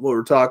what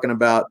we're talking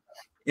about.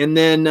 And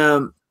then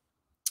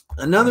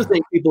another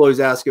thing people always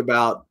ask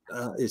about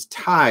is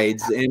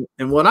tides.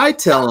 And what I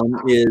tell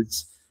them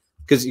is,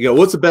 because you go,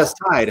 what's the best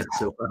tide? I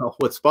said, well,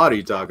 what spot are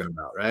you talking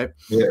about, right?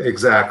 Yeah,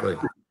 exactly.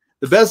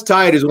 The best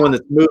tide is one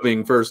that's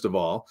moving, first of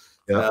all.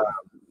 Yeah.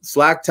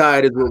 Slack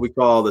tide is what we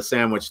call the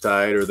sandwich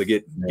tide, or the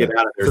get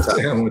out of there tide.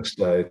 Sandwich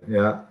tide,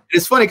 yeah.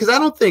 It's funny because I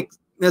don't think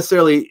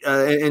necessarily,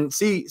 and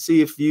see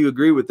if you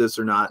agree with this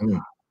or not.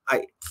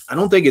 I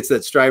don't think it's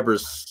that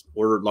stripers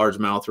or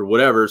largemouth or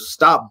whatever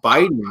stop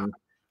biting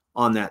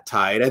on that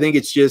tide. I think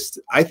it's just,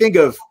 I think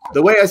of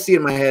the way I see it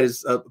in my head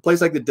is a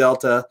place like the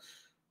Delta.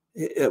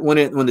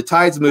 When the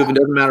tide's moving,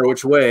 doesn't matter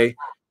which way,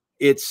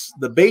 it's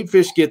the bait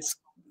fish gets,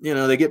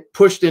 they get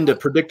pushed into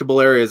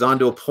predictable areas,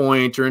 onto a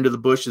point or into the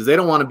bushes. They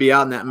don't want to be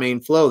out in that main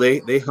flow.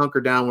 They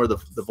hunker down where the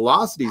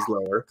velocity is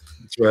lower.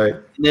 That's right.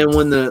 And then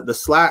when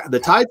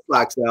the tide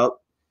slacks out,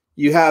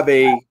 you have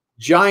a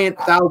giant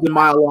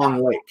 1,000-mile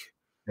long lake.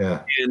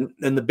 Yeah.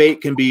 And the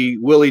bait can be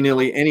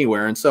willy-nilly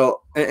anywhere. And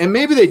so, and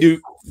maybe they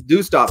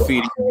do stop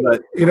feeding,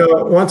 but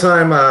one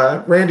time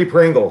Randy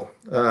Pringle,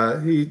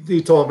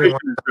 he told me,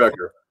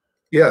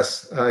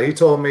 yes, he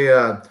told me,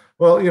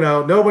 well,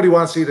 nobody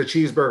wants to eat a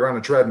cheeseburger on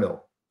a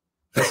treadmill.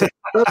 I said,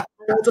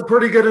 that's a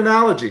pretty good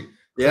analogy.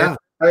 Yeah. And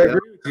I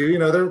agree with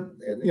you.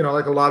 They're,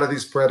 like a lot of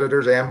these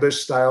predators, ambush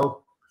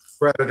style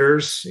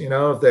predators,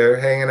 if they're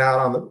hanging out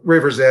on the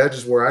river's edge,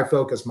 is where I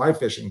focus my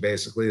fishing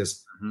basically,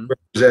 is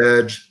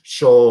river's edge,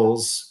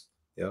 shoals,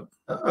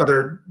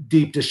 other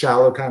deep to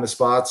shallow kind of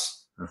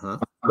spots.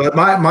 But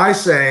my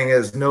saying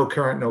is no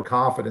current, no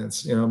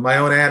confidence. My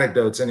own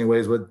anecdotes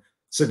anyways would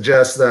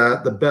suggest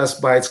that the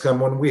best bites come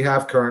when we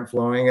have current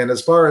flowing. And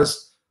as far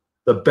as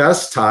the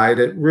best tide,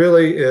 it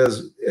really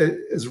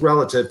is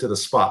relative to the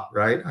spot,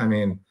 right? I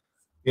mean,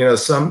 you know,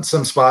 some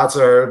spots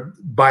are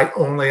bite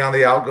only on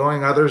the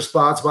outgoing, other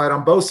spots bite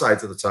on both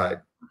sides of the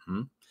tide.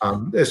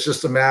 It's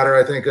just a matter,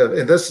 I think, of,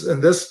 and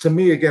this to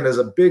me again is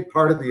a big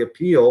part of the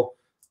appeal,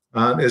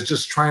 is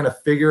just trying to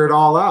figure it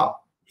all out.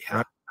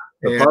 Yeah,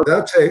 and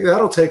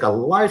that'll take a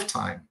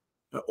lifetime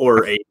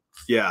or 8.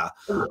 Yeah,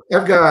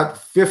 I've got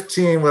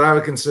 15 what I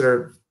would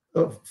consider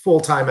a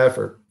full-time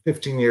effort,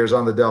 15 years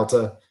on the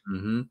Delta.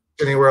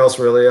 Anywhere else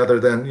really, other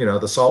than, you know,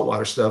 the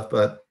saltwater stuff.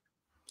 But,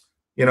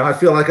 you know, I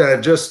feel like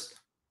I've just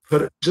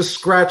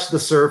scratched the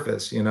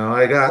surface. You know,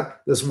 I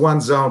got this one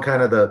zone,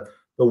 kind of the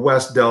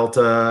West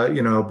Delta,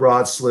 you know,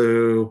 Broad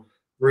Slough,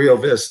 Rio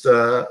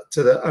Vista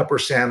to the Upper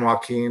San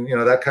Joaquin, you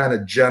know, that kind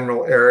of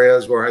general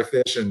areas where I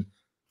fish. And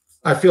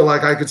I feel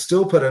like I could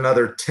still put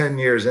another 10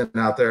 years in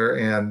out there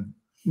and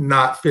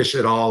not fish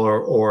at all,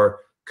 or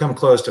come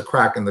close to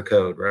cracking the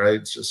code,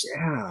 right? It's just,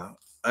 yeah.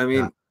 I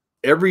mean,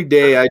 every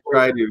day I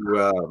try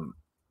to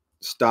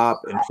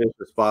stop and fish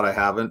a spot I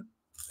haven't,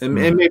 and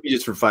maybe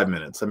just for 5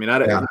 minutes. I mean,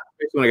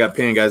 when I got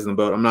paying guys in the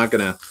boat, I'm not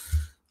going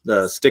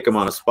to stick them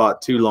on a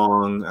spot too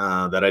long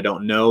that I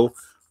don't know.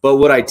 But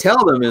what I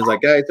tell them is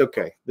like, guys,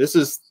 okay, this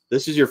is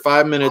your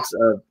 5 minutes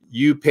of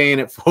you paying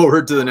it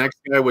forward to the next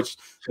guy, which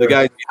the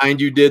guys behind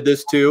you did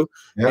this too.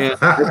 And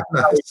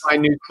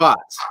find new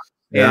spots.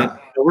 And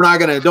we're not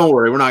going to, don't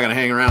worry, we're not going to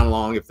hang around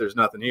long if there's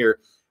nothing here.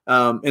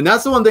 And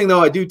that's the one thing,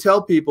 though, I do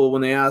tell people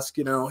when they ask,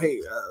 you know,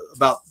 hey,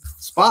 about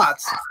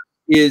spots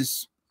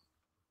is,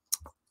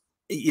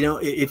 you know,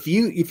 if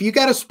you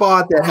got a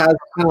spot that has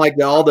kind of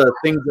like all the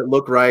things that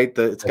look right,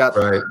 it's got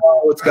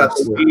it's got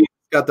the speed,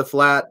 it's got the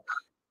flat,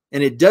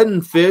 and it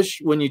doesn't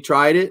fish when you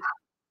tried it,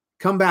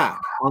 come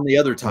back on the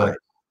other tide.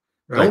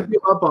 Don't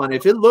give up on it.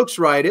 If it looks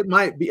right, it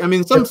might be. I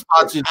mean, some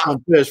spots just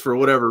don't fish for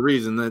whatever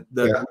reason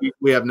that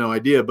we have no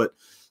idea, but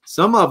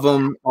some of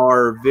them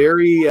are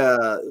very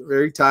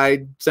very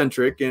tide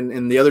centric,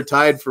 and the other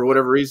tide for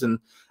whatever reason.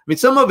 I mean,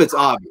 some of it's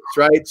obvious,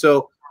 right?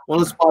 So one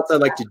of the spots I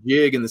like to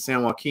jig in the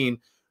San Joaquin,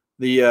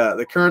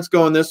 the current's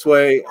going this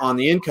way on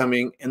the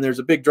incoming, and there's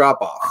a big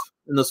drop off,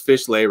 and those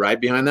fish lay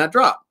right behind that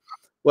drop.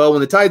 Well,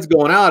 when the tide's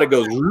going out, it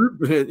goes,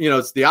 you know,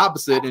 it's the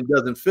opposite and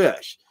doesn't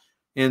fish.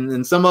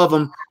 And some of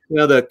them, you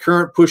know, the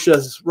current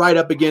pushes right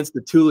up against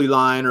the Thule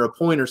line or a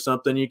point or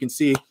something. You can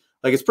see,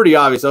 like, it's pretty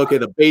obvious. Okay,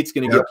 the bait's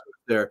going to get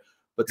there.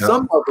 But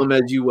some of them,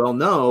 as you well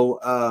know,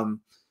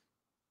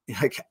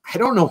 like, I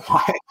don't know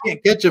why I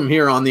can't catch them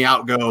here on the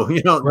outgo.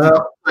 You know,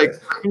 like,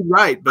 you're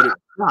right, but it's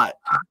not.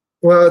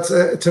 Well,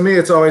 it's to me,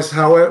 it's always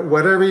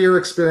whatever your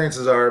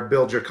experiences are,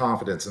 build your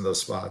confidence in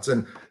those spots.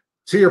 And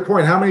to your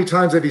point, how many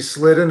times have you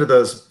slid into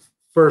those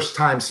first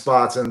time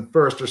spots and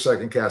first or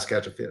second cast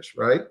catch a fish,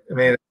 right? I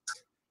mean,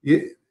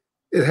 it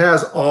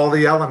has all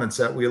the elements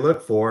that we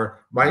look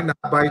for. Might not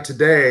bite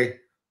today,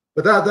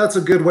 but that's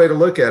a good way to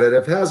look at it.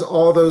 If it has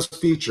all those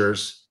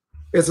features,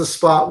 it's a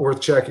spot worth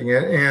checking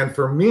in. And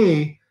for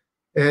me,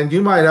 and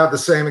you might have the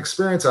same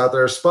experience out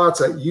there, spots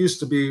that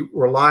used to be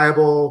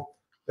reliable,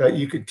 that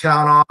you could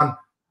count on,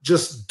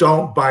 just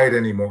don't bite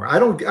anymore. I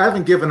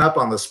haven't given up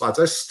on the spots.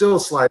 I still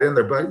slide in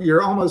there, but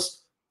you're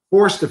almost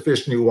forced to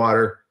fish new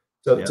water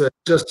to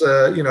just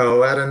you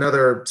know, add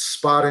another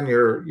spot in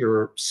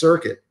your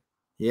circuit.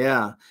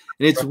 Yeah,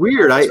 and it's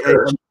weird.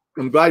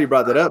 I'm glad you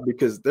brought that up,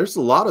 because there's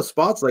a lot of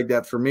spots like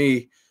that for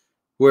me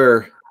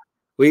where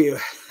we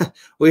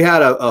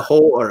had a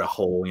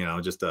hole, you know,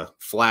 just a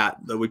flat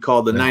that we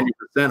call the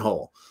 90%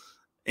 hole,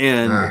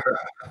 and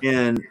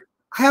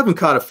I haven't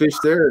caught a fish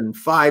there in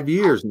 5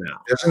 years now.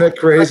 Isn't it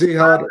crazy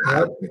how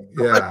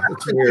yeah,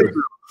 it's weird.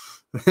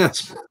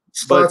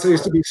 Spots that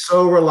used to be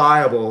so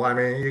reliable. I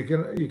mean,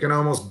 you can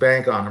almost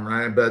bank on them,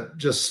 right? But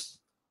just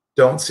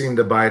don't seem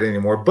to bite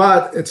anymore.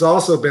 But it's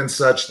also been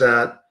such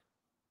that,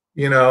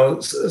 you know,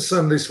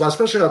 some of these spots,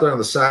 especially out there on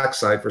the Sac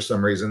side, for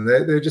some reason,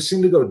 they just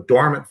seem to go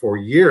dormant for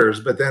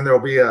years. But then there'll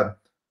be a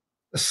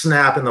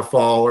snap in the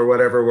fall or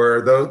whatever,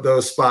 where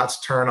those spots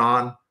turn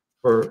on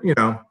for, you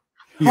know.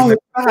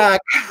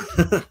 Back.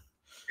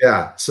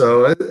 Yeah,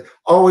 so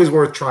always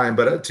worth trying.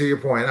 But to your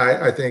point,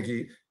 I think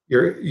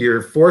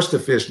you're forced to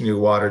fish new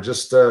water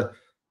just to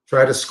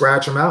try to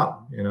scratch them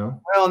out, you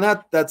know. Well,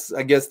 and that's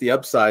I guess the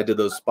upside to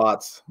those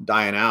spots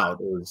dying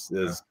out is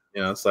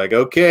you know, it's like,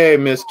 okay,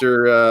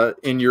 Mr.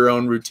 In your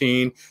own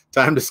routine,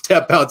 time to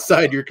step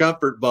outside your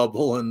comfort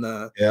bubble and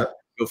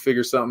go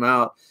figure something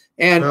out.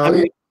 And I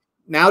mean,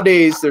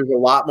 nowadays there's a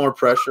lot more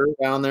pressure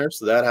down there,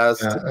 so that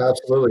has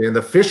absolutely. And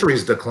the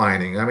fishery's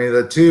declining. I mean,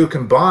 the two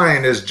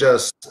combined is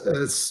just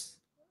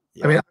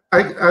I mean,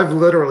 I've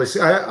literally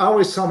seen, I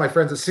always tell my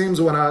friends, it seems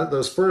when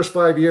those first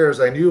 5 years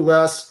I knew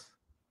less,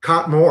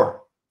 caught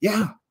more.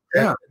 Yeah.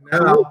 And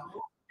now,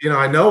 you know,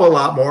 I know a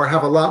lot more,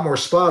 have a lot more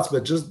spots,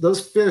 but just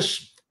those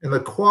fish and the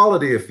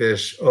quality of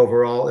fish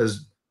overall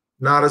is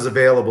not as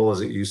available as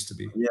it used to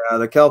be. Yeah,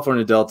 the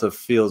California Delta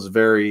feels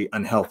very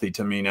unhealthy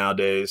to me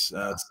nowadays.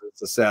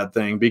 It's a sad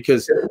thing,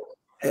 because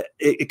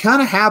it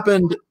kind of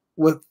happened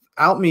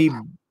without me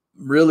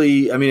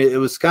really. I mean, it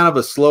was kind of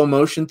a slow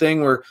motion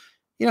thing where,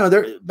 you know,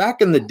 there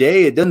back in the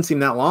day, it doesn't seem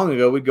that long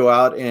ago, we'd go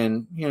out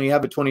and, you know, you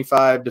have a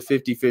 25 to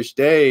 50 fish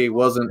day.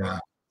 Wasn't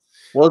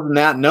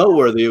that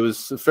noteworthy. It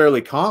was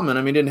fairly common. I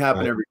mean, it didn't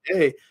happen every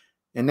day.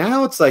 And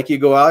now it's like you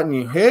go out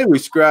and hey, we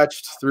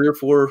scratched 3 or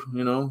 4,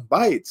 you know,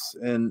 bites.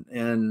 And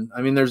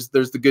I mean, there's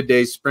the good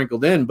days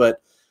sprinkled in,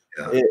 but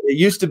it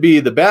used to be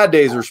the bad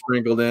days were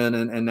sprinkled in,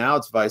 and now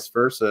it's vice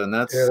versa. And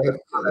that's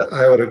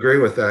I would agree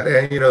with that.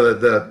 And you know,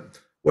 the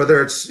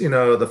whether it's, you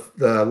know,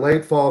 the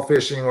late fall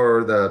fishing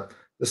or the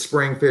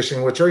spring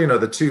fishing, which are, you know,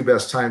 the 2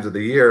 best times of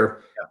the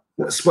year,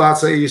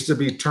 spots that used to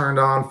be turned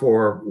on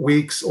for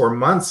weeks or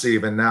months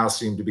even now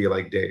seem to be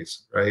like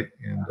days, right?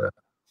 And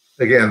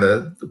again,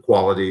 the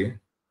quality,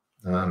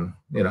 you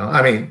know,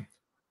 I mean,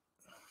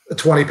 a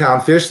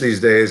 20-pound fish these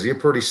days, you're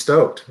pretty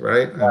stoked,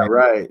 right? I mean,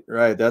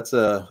 right.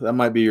 That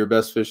might be your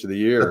best fish of the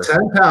year. A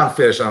 10-pound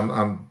fish,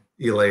 I'm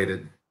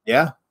elated.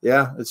 Yeah,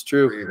 it's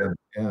true.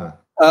 Yeah.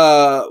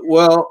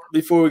 Well,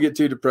 before we get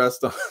too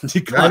depressed on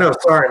I know,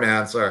 sorry,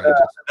 man. Sorry.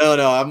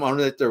 No, I'm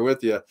right there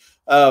with you.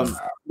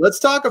 Let's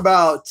talk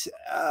about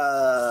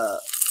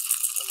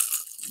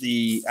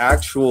the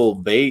actual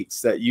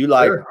baits that you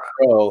like to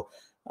throw.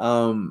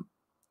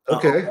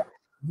 Okay.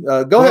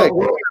 Go ahead.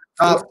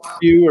 Top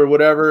few or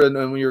whatever,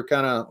 and your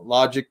kind of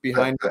logic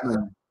behind it.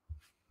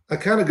 I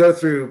kind of go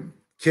through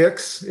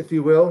kicks, if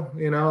you will,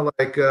 you know,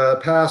 like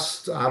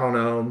past, I don't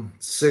know,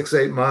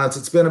 6-8 months,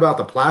 it's been about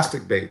the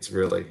plastic baits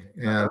really.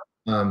 And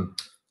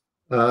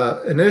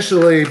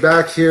initially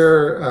back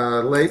here,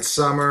 late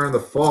summer and the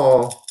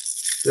fall,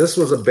 this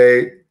was a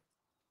bait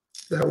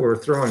that we're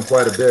throwing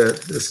quite a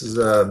bit. This is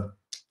a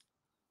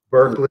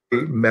Berkeley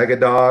Mega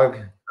Dog.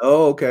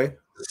 Oh, okay.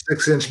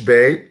 6-inch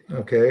bait.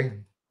 Okay.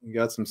 You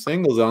got some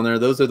singles on there.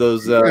 Those are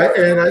those.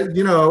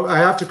 You know, I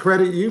have to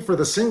credit you for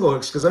the single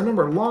hooks, because I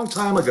remember a long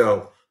time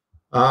ago,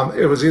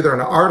 it was either an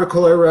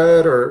article I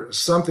read or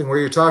something where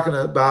you're talking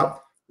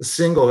about the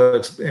single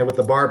hooks and with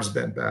the barbs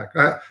bent back.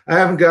 I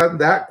haven't gotten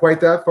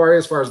quite that far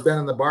as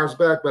bending the barbs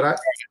back, but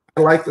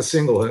I like the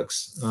single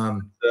hooks.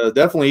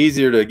 Definitely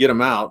easier to get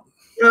them out.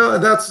 You know,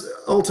 that's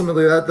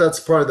ultimately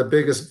that's probably the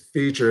biggest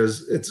feature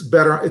is it's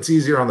better. It's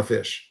easier on the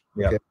fish.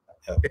 Yeah.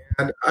 Okay?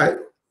 And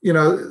you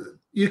know,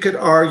 you could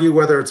argue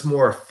whether it's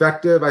more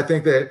effective. I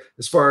think that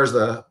as far as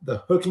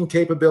the hooking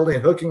capability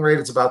and hooking rate,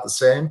 it's about the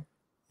same.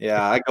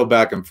 Yeah, I go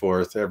back and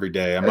forth every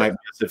day. I might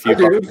miss a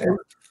few.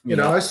 You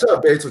know, I still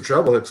have baits with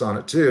treble hooks on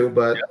it too,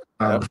 but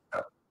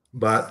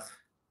but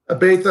a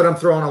bait that I'm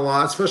throwing a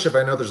lot, especially if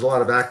I know there's a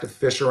lot of active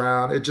fish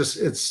around.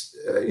 It's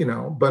you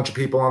know, a bunch of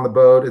people on the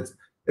boat.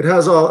 It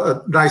has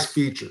all nice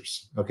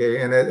features.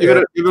 Okay, and give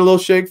it a little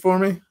shake for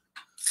me.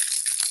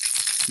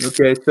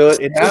 Okay, so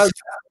it has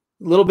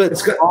a little bit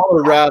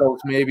smaller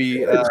rattles,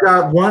 maybe. It's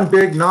got one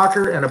big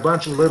knocker and a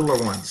bunch of littler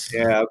ones.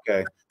 Yeah,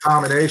 okay.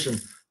 Combination.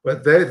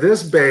 But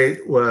this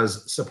bait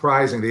was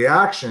surprising. The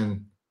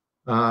action,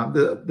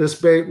 this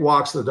bait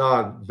walks the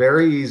dog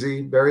very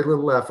easy, very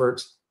little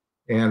effort.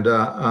 And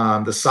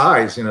the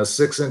size, you know,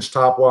 6-inch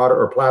topwater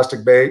or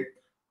plastic bait,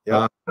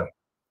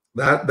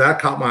 that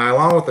caught my eye,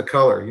 along with the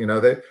color. You know,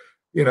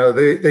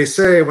 they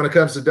say when it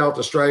comes to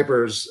Delta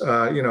stripers,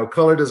 you know,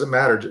 color doesn't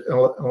matter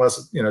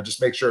unless, you know, just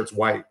make sure it's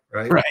white,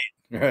 right?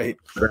 Right.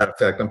 For that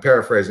effect, I'm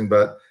paraphrasing,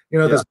 but you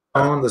know, this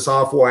bone, this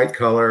off-white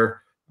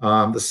color,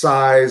 the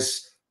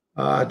size,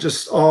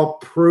 just all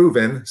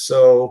proven.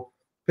 So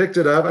picked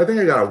it up. I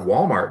think I got a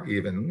Walmart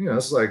even. You know,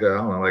 it's like I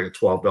don't know, like a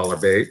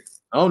 $12 bait.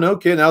 Oh, no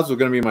kidding. That was going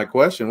to be my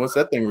question. What's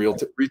that thing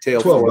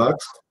retail for? $12.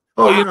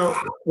 Oh, you know,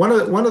 one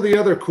of the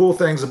other cool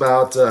things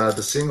about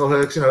the single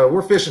hooks, you know,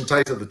 we're fishing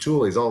tight to the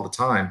toolies all the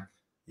time.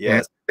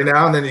 Yes. And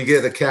now and then you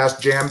get the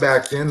cast jam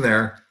back in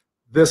there.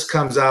 This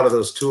comes out of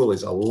those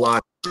toolies a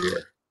lot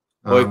easier.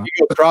 Well, if you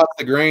go across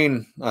the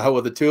grain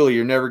with a toolie,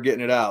 you're never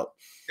getting it out.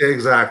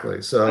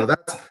 Exactly. So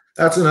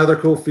that's another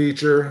cool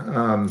feature.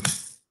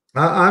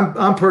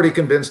 I'm pretty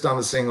convinced on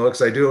the single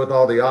hooks. I do it with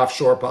all the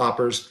offshore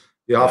poppers,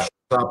 the offshore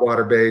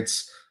topwater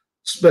baits,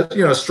 but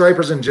you know,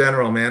 stripers in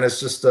general, man, it's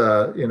just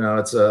you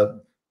know,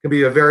 can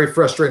be a very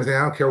frustrating thing.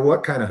 I don't care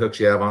what kind of hooks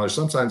you have on there.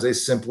 Sometimes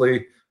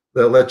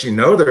they'll let you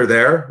know they're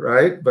there,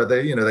 right? But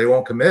they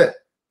won't commit.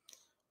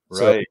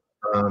 Right.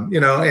 So, you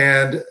know,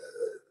 and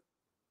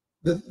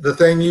the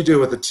thing you do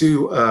with the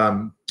two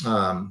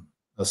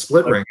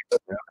split ring, it's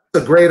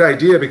a great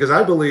idea, because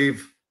I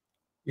believe,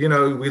 you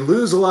know, we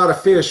lose a lot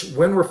of fish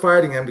when we're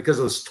fighting them because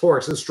of those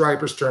torques. The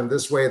stripers turn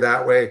this way,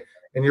 that way,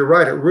 and you're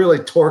right, it really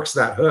torques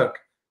that hook,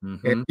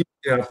 and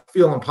you know,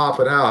 feel them pop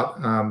it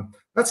out.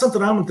 That's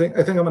something I think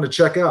I'm going to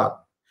check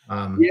out.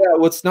 Yeah,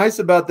 what's nice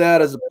about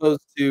that, as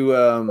opposed to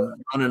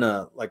running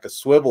a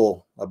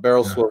swivel, a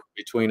barrel swivel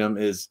between them,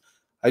 is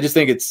I just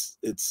think it's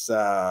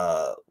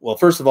well,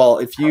 first of all,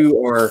 if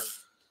you are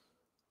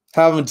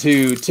having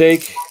to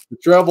take the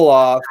treble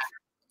off,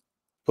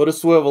 put a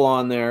swivel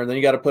on there, then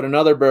you got to put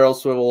another barrel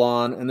swivel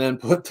on, and then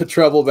put the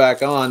treble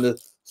back on,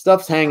 the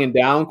stuff's hanging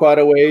down quite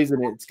a ways,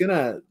 and it's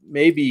gonna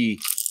maybe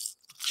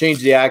change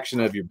the action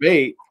of your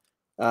bait.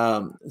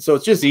 So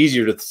it's just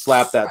easier to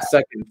slap that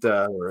second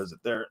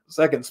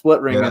second split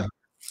ring.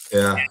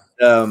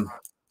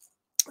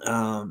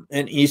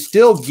 And you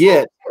still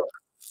get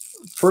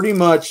pretty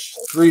much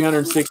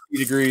 360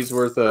 degrees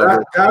worth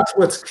of. That's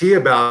what's key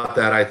about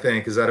that, I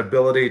think, is that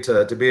ability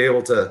to be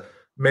able to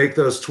make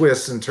those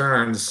twists and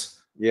turns.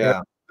 Yeah. You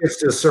know, it's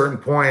to a certain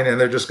point and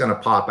they're just going to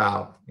pop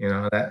out, you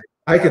know, that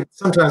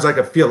sometimes I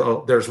can feel,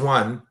 oh, there's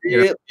one,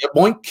 you know,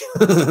 boink.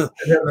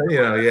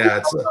 You know, yeah,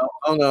 it's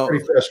oh no,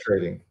 pretty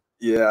frustrating.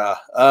 Yeah.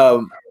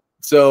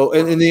 So,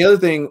 and the other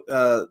thing,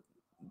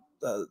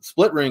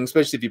 split ring,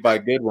 especially if you buy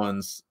good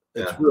ones,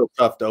 it's real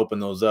tough to open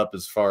those up.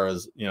 As far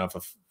as, you know, if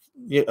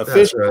a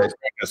fish breaks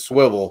a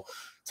swivel,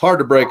 it's hard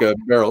to break a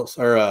barrel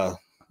or a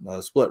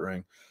split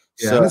ring.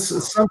 Yeah, so,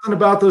 it's something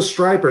about those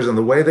stripers and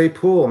the way they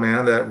pull,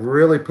 man, that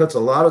really puts a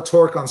lot of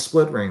torque on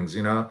split rings.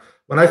 You know,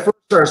 when I first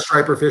started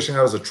striper fishing,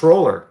 I was a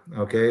troller.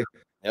 Okay.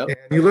 Yep. And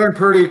you learn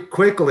pretty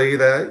quickly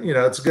that, you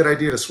know, it's a good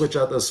idea to switch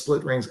out those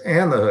split rings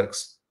and the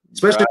hooks,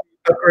 especially if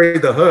you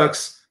upgrade the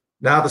hooks.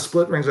 Now the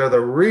split rings are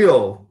the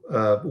real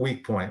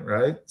weak point,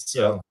 right?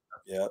 So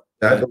yeah,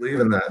 I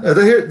believe in that.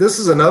 Here, this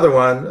is another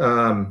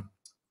one.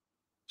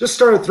 Just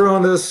started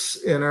throwing this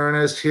in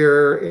earnest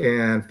here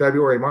in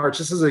February, March.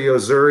 This is a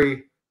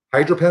Yozuri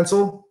Hydro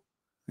Pencil.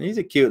 He's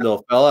a cute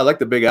little fella. I like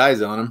the big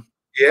eyes on him.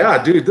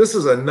 Yeah, dude, this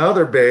is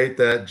another bait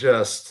that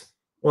just,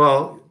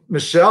 well,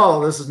 Michelle,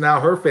 this is now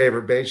her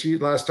favorite bait. She,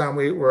 last time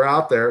we were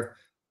out there,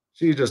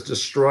 she just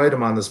destroyed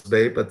them on this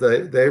bait, but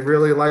they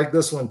really like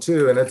this one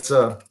too. And it's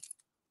a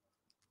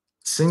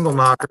single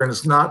knocker and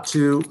it's not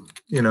too,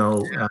 you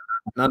know,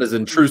 not as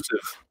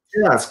intrusive.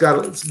 Yeah, it's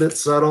a bit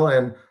subtle.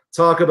 And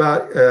talk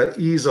about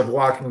ease of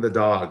walking the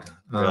dog.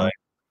 Right.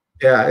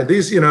 Yeah, and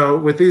these, you know,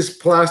 with these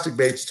plastic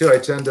baits too,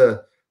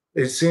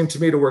 they seem to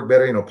me to work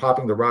better, you know,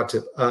 popping the rod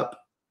tip up,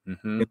 as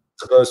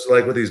opposed to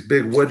like with these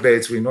big wood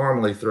baits we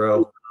normally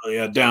throw. Oh,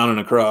 yeah, down and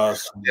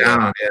across.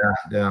 Down, yeah,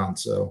 down.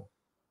 So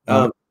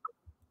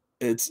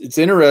it's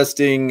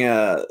interesting.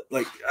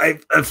 Like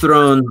I've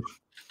thrown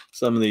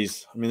some of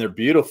these. I mean, they're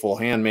beautiful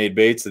handmade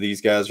baits that these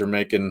guys are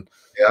making.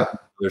 Yeah,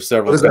 there's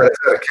several. What is that? Is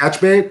that a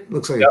catch bait?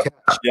 Looks like a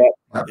catch.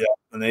 Yeah,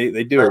 and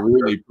they do a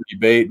really pretty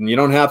bait, and you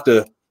don't have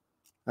to.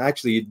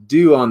 Actually, you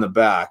do on the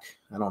back.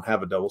 I don't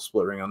have a double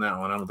split ring on that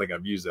one. I don't think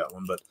I've used that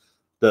one, but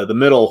the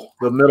middle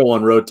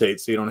one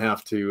rotates, so you don't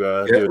have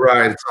to do it.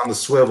 Right. It's on the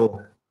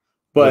swivel.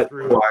 But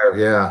through wire,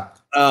 yeah.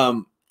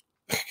 And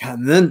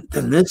then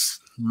this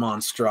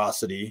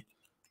monstrosity.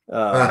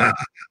 I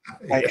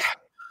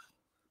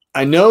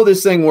know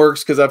this thing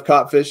works because I've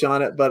caught fish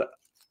on it, but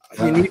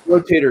you need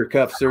rotator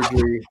cuff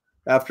surgery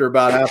after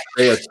about half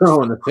a day of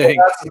throwing the thing.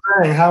 Well, that's the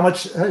thing. How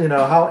much, you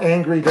know, how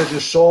angry does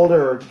your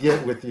shoulder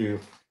get with you?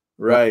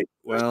 Right.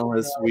 Well,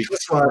 as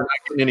we're not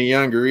getting any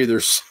younger either.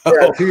 So.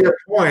 Yeah, to your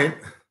point.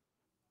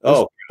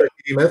 Oh,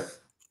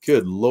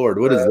 good Lord.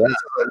 What is that?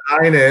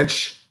 A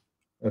 9-inch.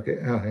 Okay.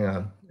 Oh, hang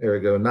on. There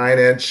we go.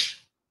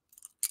 9-inch.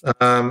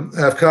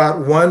 I've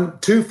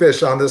caught two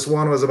fish on this.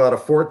 One was about a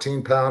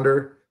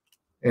 14-pounder.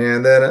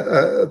 And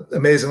then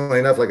amazingly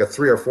enough, like a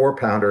 3 or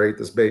 4-pounder ate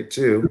this bait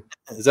too.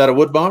 Is that a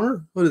wood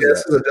bomber? What is that?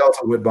 This is a Delta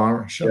wood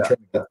bomber.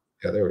 Yeah,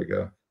 there we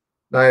go.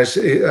 Nice.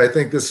 I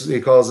think he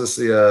calls this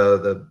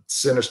the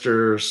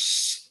Sinister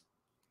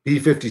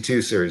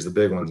B52 series, the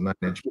big ones,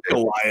 9-inch.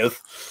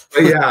 Goliath.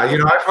 But yeah, you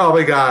know, I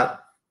probably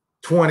got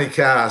 20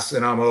 casts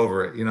and I'm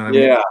over it. You know what I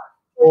mean? Yeah.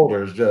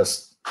 Shoulders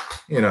just,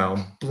 you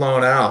know,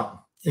 blown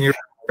out. And you're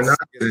not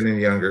getting any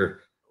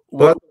younger.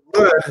 But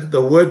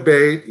the wood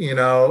bait, you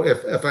know,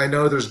 if I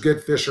know there's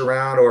good fish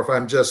around, or if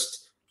I'm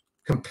just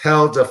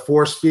compelled to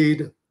force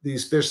feed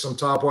these fish some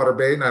topwater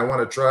bait and I want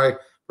to try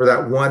for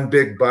that one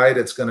big bite,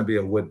 it's going to be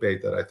a wood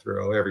bait that I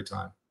throw every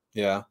time.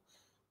 Yeah.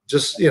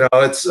 Just, you know,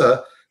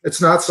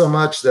 it's not so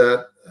much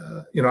that,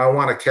 you know, I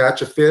want to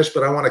catch a fish,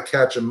 but I want to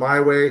catch it my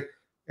way.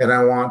 And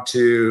I want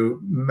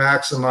to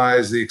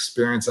maximize the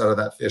experience out of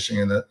that fishing.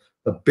 And the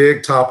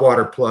big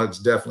topwater plugs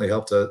definitely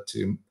help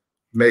to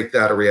make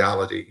that a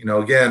reality. You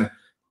know, again,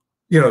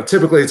 you know,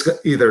 typically it's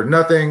either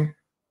nothing,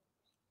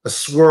 a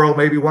swirl,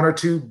 maybe 1 or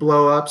 2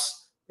 blow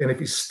ups. And if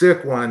you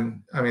stick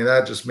one, I mean,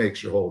 that just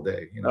makes your whole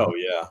day, you know. Oh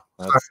yeah.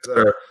 That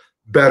are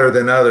better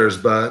than others,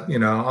 but you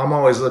know, I'm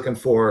always looking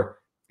for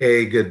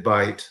a good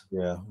bite.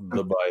 Yeah,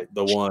 the bite,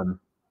 the one.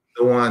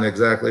 The one,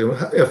 exactly.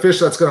 A fish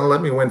that's going to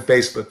let me win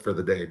Facebook for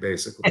the day,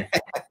 basically.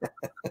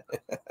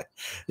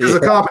 Because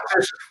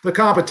the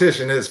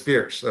competition is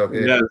fierce.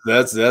 Okay. Yeah,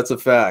 that's a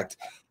fact.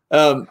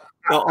 On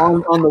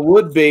the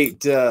wood bait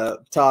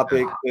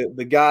topic,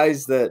 the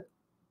guys that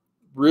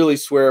really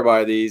swear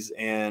by these,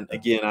 and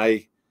again,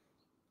 I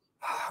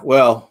you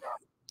know,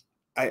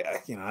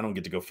 I don't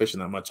get to go fishing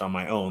that much on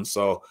my own,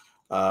 so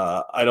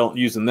I don't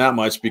use them that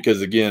much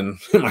because, again,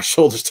 my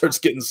shoulder starts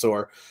getting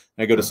sore.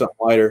 I go to something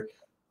lighter,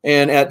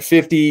 and at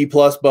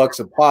 $50+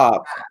 a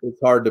pop, it's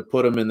hard to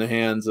put them in the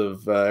hands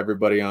of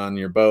everybody on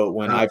your boat.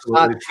 When I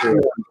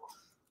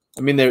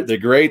mean, they're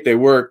great, they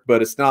work,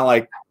 but it's not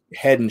like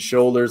Head and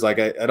Shoulders. Like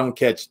I don't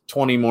catch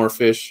 20 more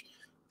fish.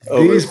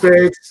 These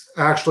baits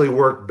actually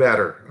work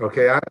better.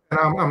 Okay,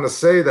 I'm going to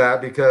say that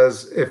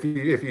because if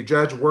you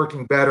judge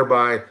working better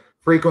by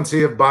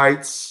frequency of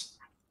bites,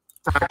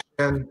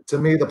 And to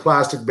me, the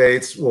plastic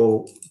baits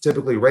will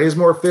typically raise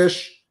more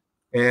fish,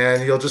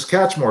 and you'll just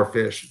catch more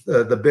fish.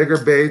 The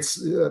bigger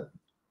baits,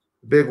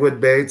 big wood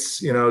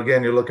baits, you know,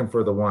 again, you're looking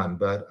for the one.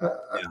 But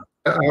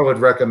I would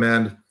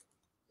recommend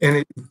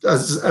a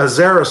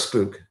Zara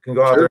spook can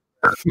go out there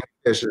and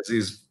fish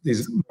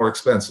these more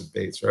expensive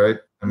baits, right?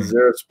 I mean,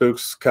 Zara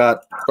spooks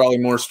caught probably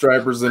more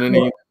stripers than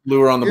any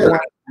lure on the board.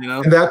 You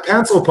know, and that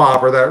pencil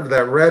popper,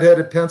 that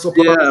red-headed pencil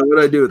popper. Yeah, what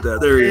do I do with that?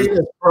 There he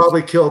is.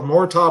 Probably killed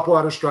more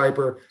topwater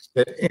striper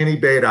than any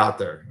bait out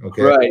there.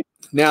 Okay. Right.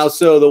 Now,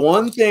 so the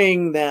one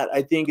thing that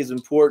I think is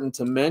important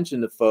to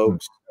mention to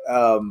folks,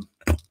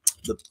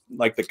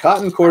 like the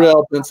cotton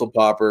cordell pencil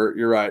popper,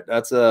 you're right.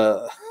 That's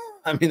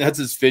that's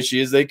as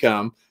fishy as they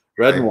come.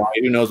 Red and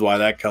white. Who knows why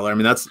that color? I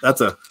mean, that's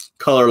a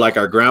color like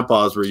our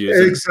grandpas were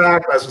using.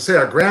 Exactly. I was gonna say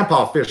our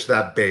grandpa fished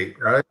that bait,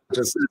 right?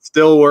 It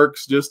still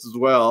works just as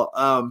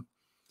well.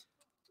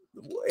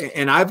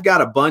 And I've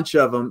got a bunch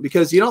of them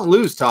because you don't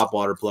lose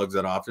topwater plugs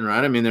that often,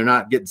 right? I mean, they're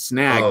not getting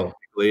snagged.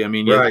 I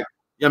mean,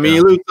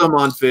 you lose some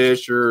on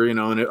fish or, you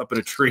know, up in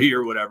a tree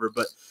or whatever,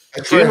 but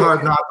I try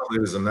hard not to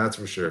lose them. That's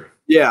for sure.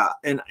 Yeah.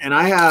 And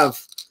I have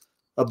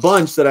a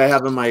bunch that I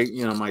have in my,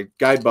 you know, my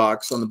guide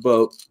box on the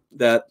boat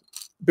that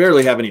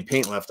barely have any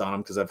paint left on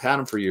them because I've had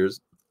them for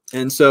years.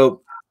 And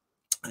so,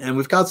 and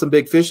we've got some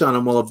big fish on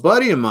them. Well, a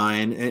buddy of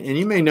mine, and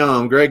you may know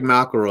him, Greg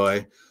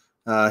McElroy,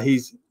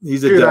 he's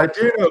Dude, I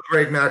do know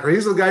Greg McElroy.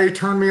 He's the guy who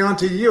turned me on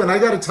to you, and I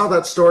got to tell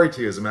that story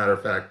to you, as a matter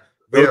of fact.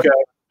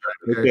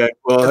 Okay.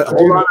 Well,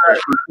 hold on for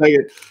a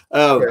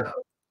second.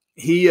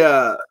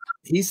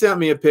 He sent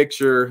me a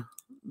picture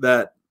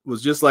that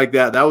was just like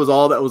that. That was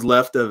all that was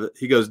left of it.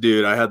 He goes,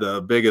 dude, I had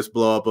the biggest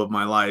blow up of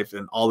my life,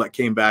 and all that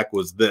came back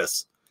was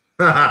this.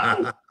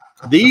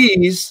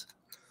 These,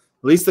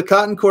 at least the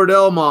cotton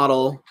cordell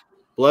model,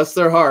 bless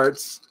their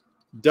hearts,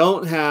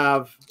 don't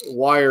have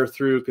wire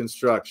through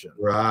construction.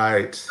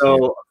 Right.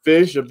 So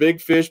a big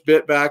fish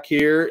bit back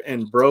here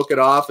and broke it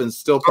off and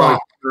still probably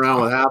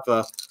around with half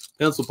a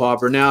pencil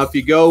popper. Now, if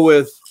you go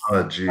with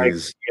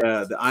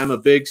the I'm a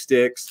Big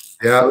Sticks,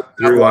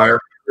 through wire.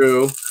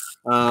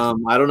 I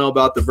don't know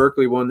about the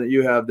Berkeley one that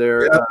you have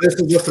there. Yeah, this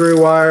is the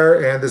through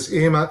wire, and this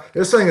EMA.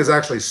 This thing is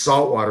actually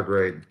saltwater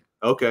grade.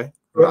 Okay.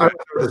 I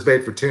throw this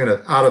bait for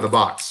tuna out of the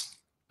box.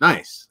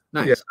 Nice.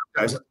 Yeah,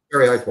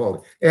 very high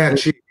quality and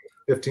cheap.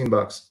 $15,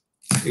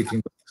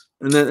 $18.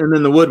 And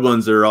then the wood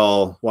ones are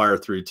all wire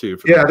through too.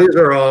 These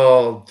are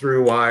all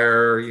through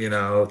wire. You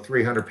know,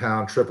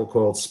 300-pound triple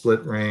coiled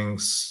split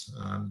rings,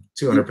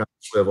 200-pound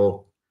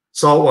swivel,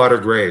 saltwater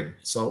grade.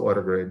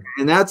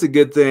 And that's a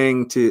good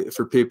thing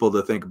for people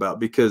to think about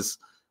because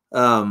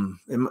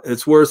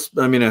it's worth.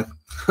 I mean, a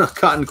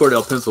cotton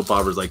cordell pencil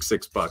popper is like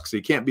 $6, so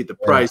you can't beat the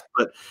price.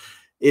 But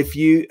if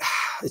you,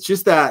 it's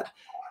just that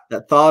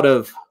thought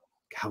of,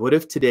 God, what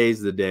if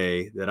today's the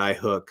day that I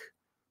hook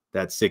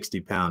that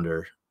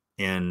 60-pounder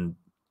and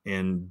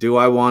do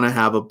I want to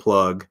have a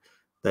plug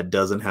that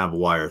doesn't have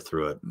wire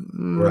through it?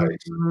 Right.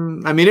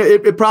 I mean,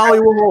 it probably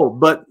will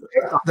hold, but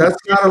that's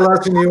not a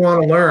lesson you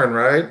want to learn,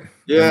 right?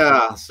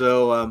 Yeah.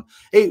 So,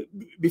 hey,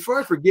 before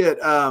I forget,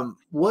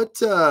 what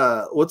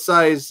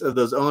size of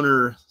those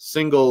owner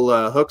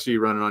single hooks are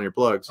you running on your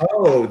plugs?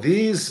 Oh,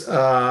 these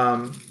are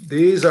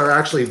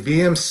actually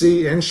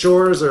BMC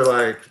inshores. Are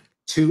like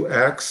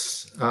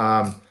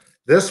 2X.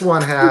 This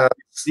one has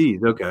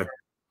these. Okay.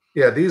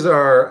 Yeah, these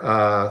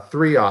are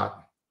 3/0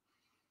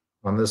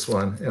 on this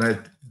one, and I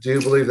do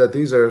believe that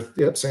these are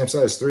same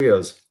size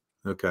 3/0s.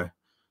 Okay.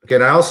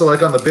 And I also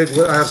like on the big.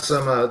 I have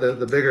some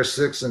the bigger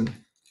 6 and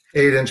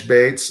 8-inch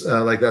baits.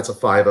 Like that's a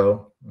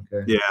 5/0.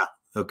 Okay. Yeah.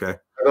 Okay.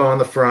 I go on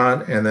the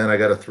front, and then I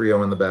got a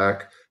 3/0 in the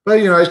back. But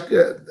you know,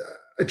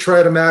 I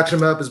try to match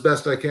them up as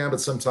best I can.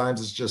 But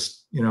sometimes it's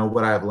just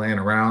what I have laying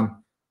around,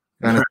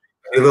 kind of.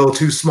 A little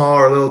too small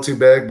or a little too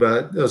big,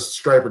 but those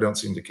striper don't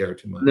seem to care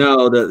too much.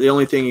 No, the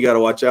only thing you got to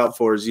watch out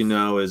for is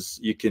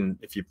you can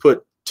if you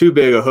put too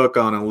big a hook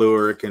on a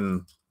lure, it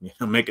can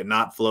make it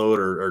not float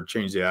or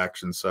change the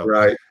action. So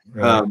right.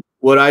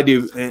 What I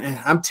do, and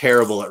I'm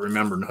terrible at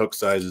remembering hook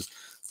sizes.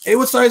 Hey,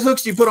 what size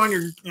hooks do you put on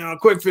your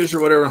quick fish or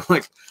whatever? I'm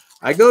like,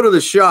 I go to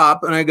the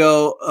shop and I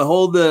go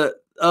hold the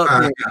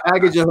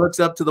package of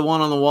hooks up to the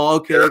one on the wall.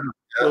 Okay.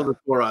 The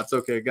 4/0.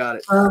 Okay, got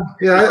it.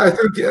 I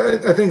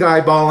think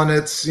eyeballing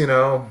it's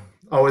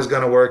always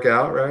going to work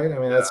out, right? I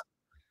mean that's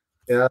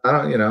I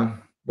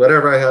don't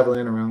whatever I have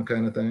laying around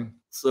kind of thing.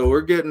 So we're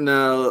getting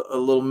a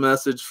little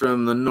message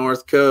from the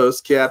North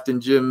Coast.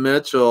 Captain Jim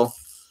Mitchell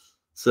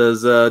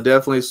says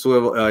definitely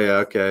swivel. Oh yeah,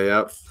 okay,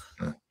 yep.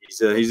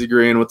 He's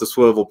agreeing with the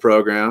swivel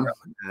program.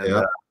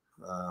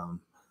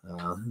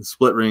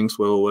 Split ring,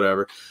 swivel,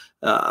 whatever.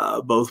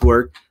 Both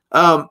work.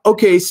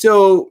 Okay,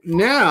 so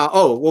now,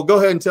 well, go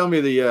ahead and tell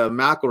me the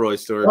McElroy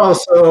story.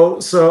 Oh,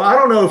 so I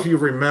don't know if you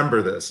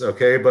remember this,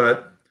 okay,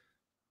 but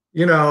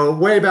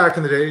way back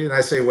in the day, and I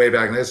say way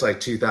back, and it's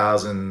like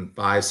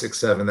 2005, 6,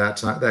 7,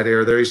 that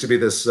era. There used to be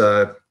this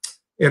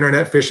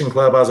internet fishing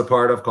club I was a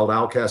part of called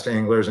Outcast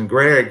Anglers, and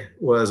Greg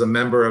was a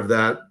member of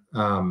that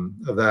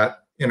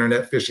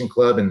internet fishing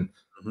club, and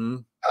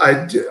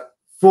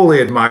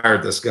fully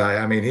admired this guy.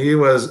 I mean, he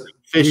was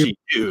fishy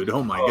dude.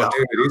 Oh my God.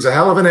 Dude, he's a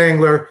hell of an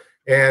angler,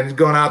 and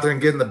going out there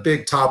and getting the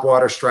big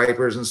topwater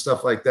stripers and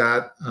stuff like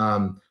that.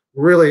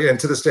 Really, and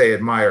to this day,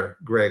 admire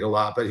Greg a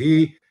lot. But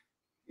it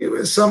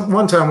was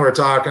one time we were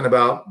talking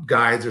about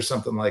guides or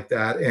something like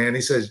that, and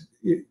he says,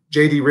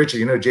 JD Ritchie,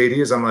 you know who JD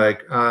is? I'm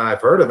like,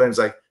 I've heard of him. He's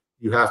like,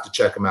 you have to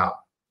check him out.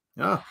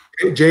 Oh.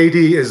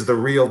 JD is the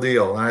real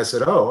deal. And I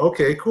said, oh,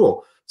 okay,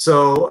 cool.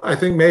 So I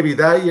think maybe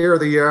that year or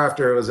the year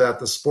after, it was at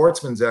the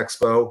Sportsman's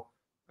Expo,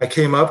 I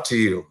came up to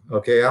you.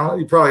 Okay,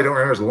 you probably don't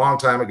remember, it was a long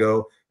time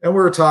ago. And we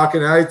were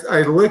talking, and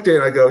I looked at it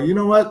and I go, you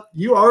know what?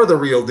 You are the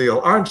real deal,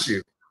 aren't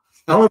you?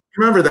 I don't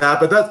remember that,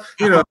 but that's,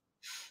 you know,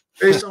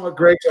 based on what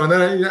Greg told.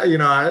 And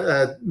then,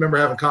 I remember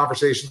having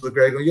conversations with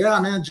Greg, going, yeah,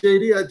 man,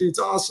 JD, that dude's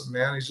awesome,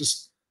 man. He's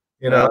just,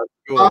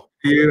 cool. talking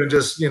to you, and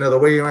just, the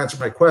way you answer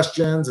my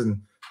questions.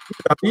 And,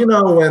 when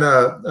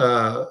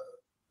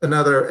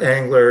another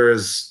angler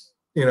is,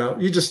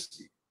 you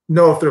just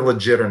know if they're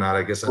legit or not,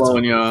 I guess. That's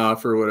blowing you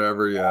off or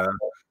whatever. Yeah.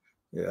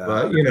 Yeah.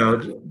 But,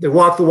 they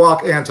walk the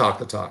walk and talk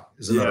the talk.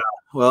 Yeah.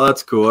 Well,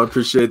 that's cool. I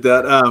appreciate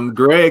that.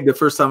 Greg, the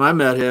first time I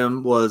met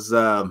him was,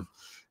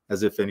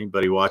 as if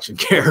anybody watching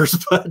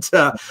cares, but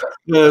it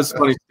was a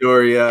funny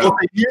story. Well,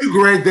 if you,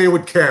 Greg, they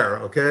would care.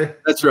 Okay.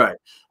 That's right.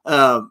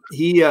 I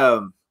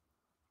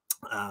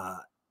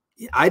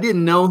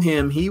didn't know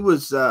him. He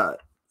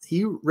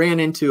ran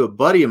into a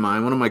buddy of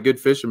mine, one of my good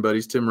fishing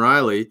buddies, Tim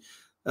Riley,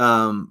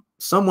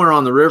 somewhere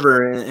on the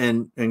river.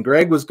 And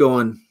Greg was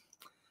going,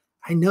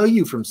 I know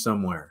you from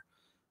somewhere.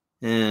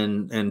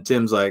 And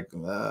Tim's like,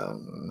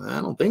 I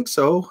don't think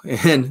so.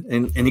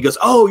 And he goes,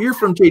 oh, you're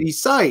from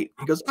JD's site.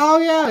 He goes, oh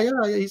yeah,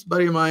 he's a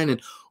buddy of mine.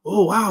 And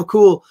oh, wow,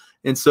 cool.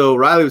 And so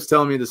Riley was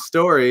telling me the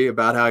story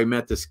about how he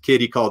met this kid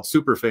he called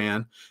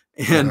Superfan.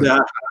 And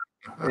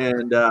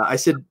I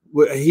said,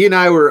 he and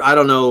I were, I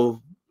don't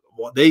know,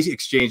 they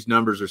exchanged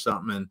numbers or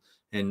something.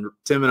 And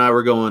Tim and I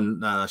were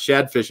going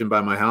shad fishing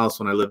by my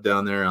house when I lived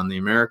down there on the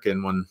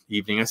American one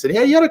evening. I said,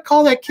 hey, you got to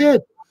call that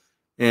kid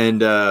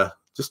and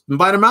just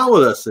invite him out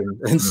with us.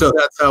 And so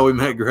that's how we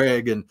met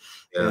Greg, and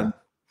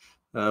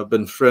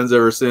been friends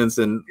ever since.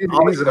 And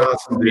he's an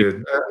awesome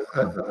dude.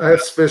 I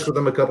have fished with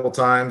him a couple of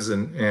times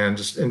and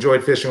just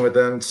enjoyed fishing with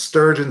him.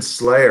 Sturgeon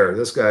Slayer.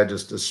 This guy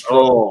just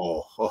destroyed.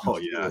 Oh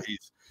yeah.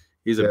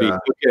 He's a beast.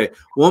 Okay.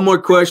 One more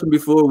question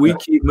before we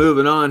keep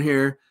moving on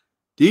here.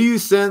 Do you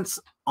sense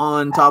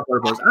on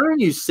topwater boats? I don't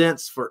use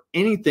sense for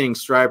anything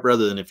stripe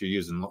rather than if you're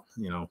using,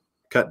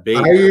 cut bait.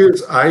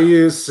 I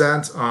use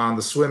scent on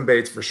the swim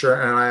baits for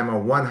sure, and I am a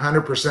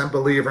 100%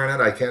 believer in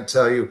it. I can't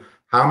tell you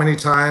how many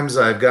times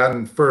I've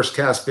gotten first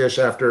cast fish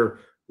after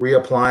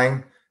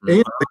reapplying.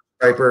 And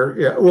striper,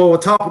 yeah. Well,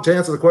 to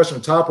answer the question,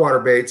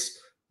 topwater baits,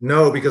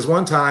 no, because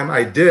one time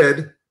I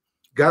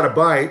got a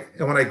bite,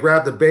 and when I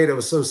grabbed the bait, it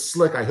was so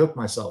slick I hooked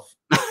myself.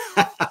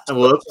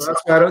 Whoops.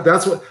 So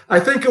that's what I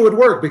think it would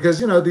work, because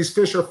these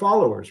fish are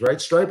followers, right?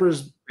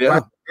 Stripers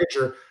by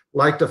nature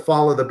like to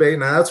follow the bait.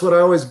 Now that's what I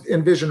always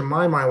envision in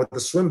my mind with the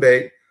swim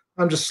bait.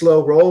 I'm just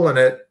slow rolling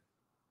it,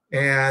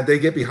 and they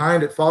get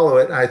behind it, follow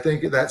it. And I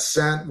think that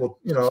scent will,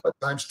 at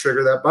times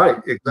trigger that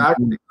bite.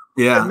 Exactly.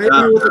 Yeah. And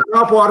maybe with the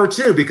topwater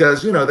too,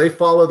 because they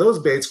follow those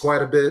baits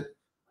quite a bit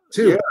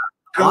too. Yeah.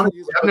 I've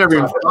never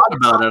even thought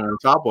about it on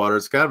topwater.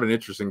 It's kind of an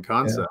interesting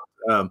concept.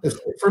 Yeah.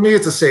 For me,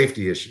 it's a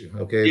safety issue.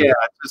 Okay. Yeah,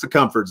 it's a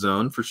comfort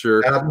zone for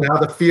sure. Now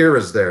the fear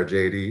is there,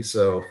 JD.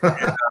 So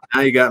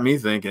now you got me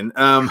thinking.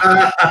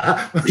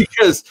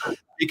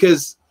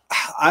 Because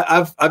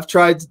I've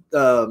tried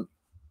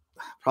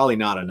probably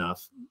not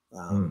enough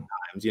times.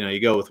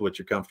 You go with what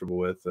you're comfortable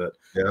with.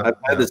 I've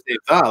had the same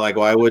thought, like,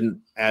 why wouldn't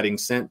adding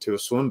scent to a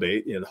swim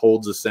bait? It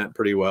holds the scent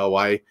pretty well.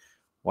 Why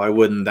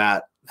wouldn't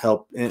that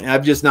help? And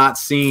I've just not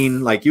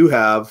seen, like you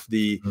have,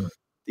 the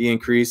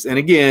increase. And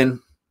again,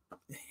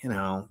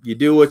 you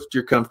do what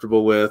you're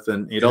comfortable with,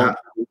 and you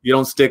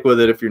don't stick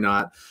with it if you're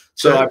not.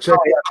 So I've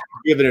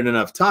given it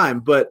enough time.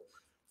 But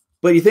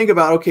you think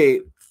about, okay,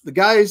 the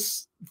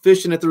guys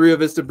fishing at the Rio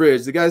Vista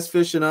Bridge, the guys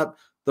fishing up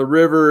the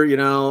river,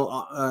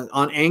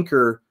 on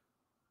anchor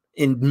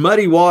in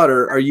muddy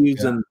water are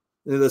using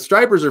the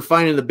stripers are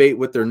finding the bait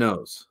with their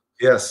nose.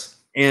 Yes.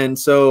 And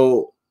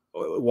so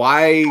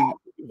why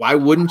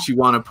wouldn't you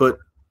want to put,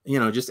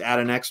 just add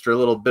an extra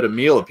little bit of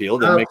meal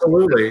appeal?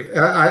 Absolutely.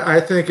 I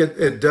think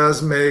it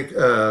does make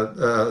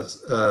a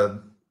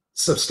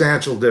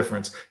substantial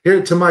difference.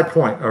 Here, to my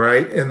point, all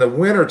right, in the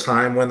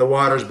wintertime when the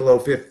water's below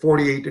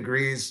 48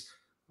 degrees,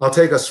 I'll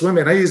take a swim,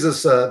 and I use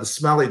this the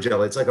smelly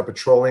jelly. It's like a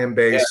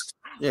petroleum-based,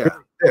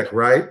 thick,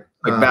 right?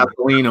 Like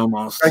Vaseline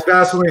almost. Like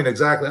Vaseline,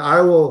 exactly. I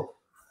will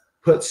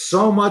put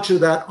so much of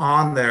that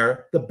on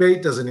there, the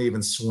bait doesn't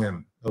even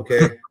swim,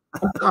 okay?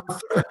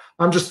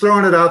 I'm just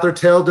throwing it out there.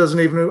 Tail doesn't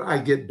even, I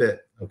get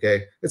bit.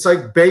 Okay. It's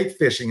like bait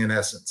fishing in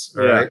essence.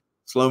 All right.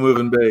 Slow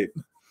moving bait.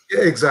 Yeah,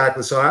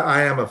 exactly. So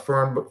I am a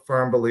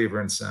firm believer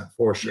in scent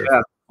for sure.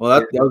 Yeah. Well,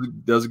 that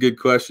was a good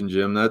question,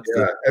 Jim. That's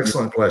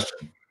excellent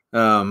question.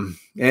 And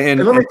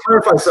let me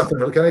clarify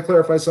something. Can I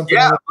clarify something?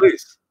 Yeah,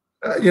 please.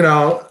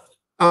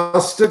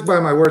 I'll stick by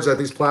my words that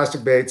these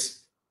plastic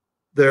baits,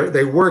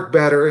 they work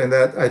better in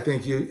that I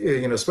think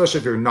you know, especially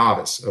if you're a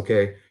novice,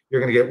 okay,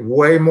 you're going to get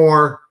way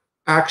more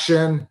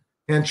action,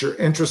 hence your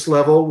interest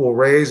level will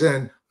raise,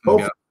 and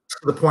hopefully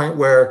to the point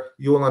where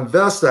you will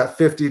invest that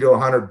 50 to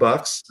 100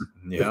 bucks.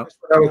 Yeah. That's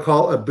what I would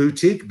call a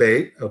boutique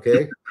bait.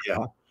 Okay.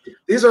 Yeah.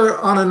 These are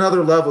on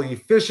another level. You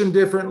fish them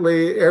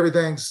differently.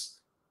 Everything's,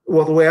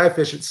 well, the way I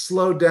fish it's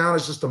slowed down.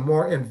 It's just a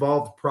more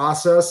involved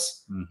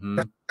process. And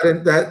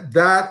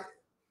that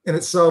in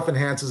itself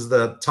enhances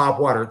the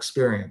topwater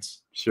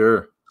experience.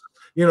 Sure.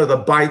 You know, the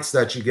bites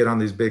that you get on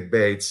these big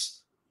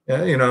baits,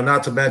 you know,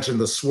 not to mention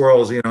the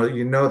swirls, you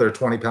know, they're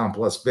 20-pound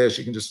plus fish.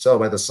 You can just tell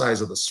by the size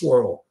of the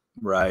swirl.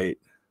 Right.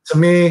 To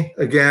me,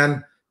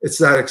 again, it's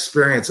that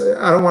experience.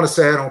 I don't want to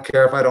say I don't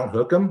care if I don't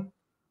hook them,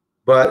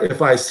 but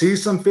if I see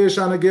some fish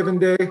on a given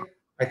day,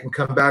 I can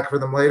come back for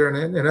them later.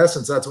 And in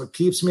essence, that's what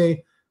keeps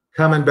me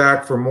coming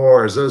back for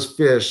more, is those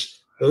fish,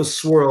 those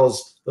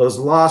swirls, those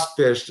lost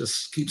fish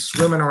just keep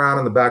swimming around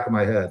in the back of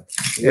my head.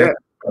 Yeah.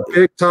 A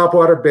big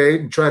topwater bait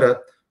and try to,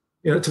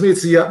 you know, to me,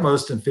 it's the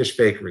utmost in fish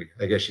fakery,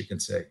 I guess you can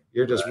say.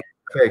 You're just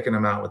faking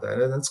them out with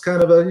that. And it's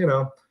kind of a, you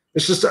know,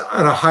 it's just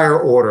on a higher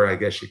order, I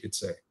guess you could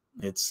say.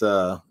 It's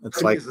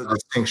like the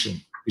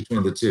distinction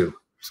between the two.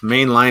 It's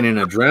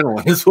mainlining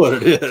adrenaline is what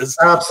it is.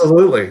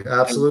 Absolutely.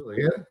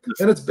 Absolutely.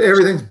 And it's,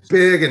 everything's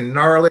big and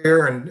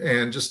gnarlier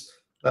and just,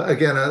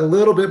 again, a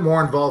little bit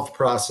more involved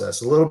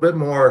process, a little bit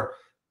more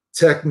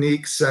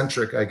technique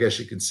centric, I guess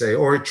you can say,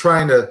 or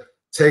trying to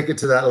take it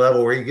to that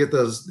level where you get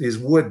these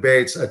wood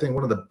baits. I think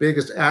one of the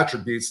biggest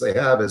attributes they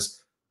have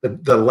is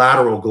the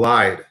lateral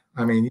glide.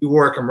 I mean, you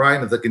work them right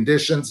into the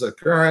conditions, the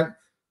current,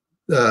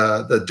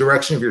 the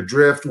direction of your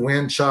drift,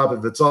 wind, chop.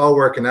 If it's all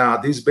working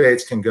out, these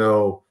baits can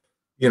go,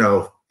 you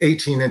know,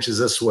 18 inches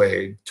this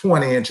way,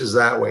 20 inches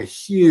that way,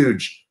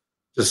 huge,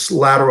 just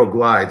lateral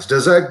glides.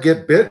 Does that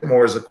get bit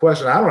more is a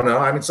question. I don't know.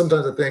 I mean,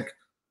 sometimes I think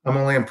I'm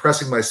only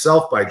impressing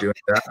myself by doing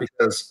that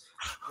because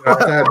you know,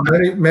 I've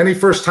had many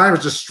first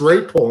timers just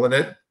straight pulling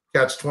it,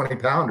 catch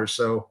 20-pounders.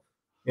 So,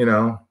 you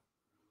know.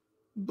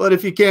 But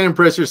if you can't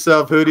impress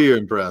yourself, who do you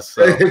impress?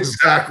 So.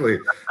 Exactly.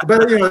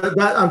 But you know,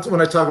 when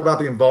I talk about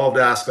the involved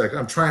aspect,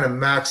 I'm trying to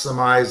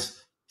maximize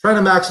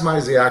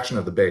the action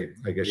of the bait.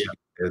 I guess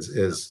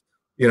is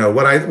you know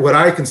what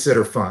I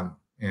consider fun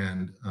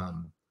and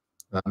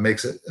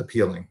makes it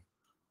appealing.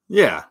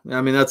 Yeah,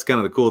 I mean that's kind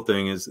of the cool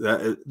thing is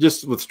that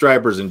just with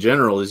stripers in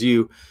general is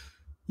you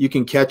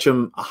can catch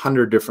them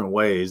 100 different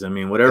ways. I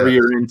mean, whatever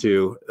you're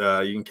into,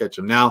 you can catch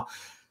them. Now,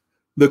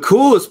 the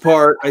coolest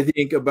part I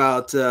think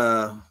about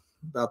the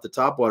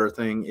topwater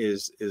thing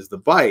is the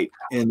bite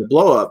and the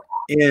blow up.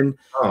 And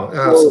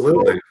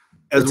absolutely,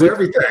 it's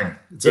everything.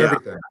 It's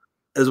everything.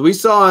 As we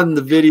saw in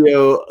the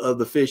video of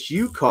the fish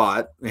you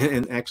caught,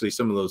 and actually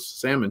some of those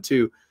salmon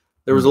too,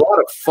 there was a lot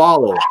of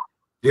follow.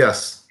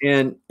 Yes.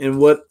 And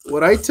what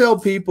I tell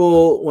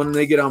people when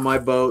they get on my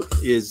boat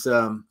is,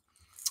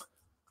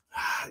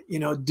 you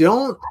know,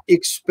 don't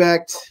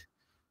expect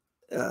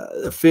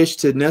a fish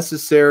to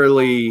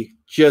necessarily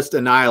just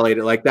annihilate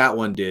it like that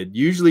one did.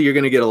 Usually you're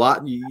going to get a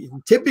lot.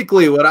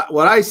 Typically what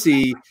I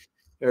see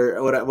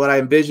or what I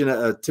envision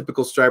a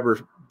typical striper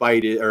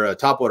bite or a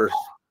topwater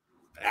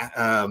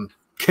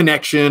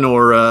connection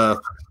or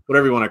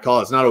whatever you want to call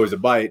it. It's not always a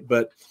bite,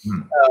 but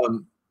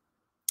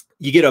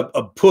you get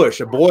a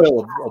push, a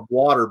boil of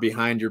water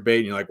behind your bait,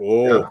 and you're like,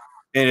 whoa.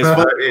 And it's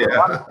funny.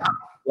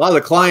 A lot of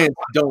the clients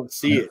don't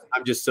see it.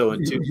 I'm just so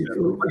in tune.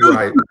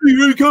 Right.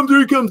 Here he comes, here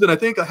he comes. And I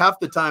think half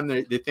the time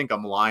they think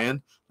I'm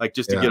lying, like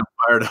just to get them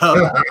fired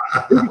up.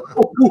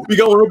 We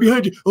got one right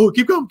behind you. Oh,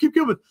 keep coming, keep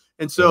coming.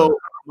 And so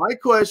my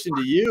question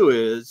to you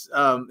is,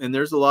 and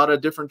there's a lot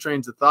of different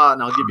trains of thought,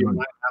 and I'll give you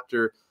mine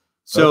after.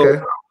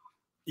 So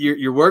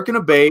you're working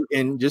a bait,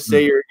 and just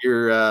say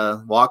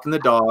you're walking the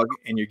dog,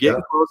 and you're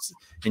getting close,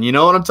 and you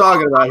know what I'm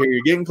talking about here.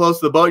 You're getting close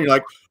to the boat, and you're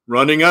like,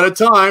 running out of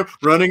time.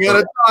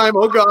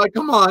 Oh God,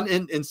 come on.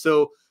 And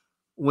so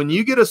when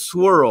you get a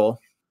swirl,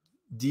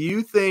 do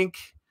you think,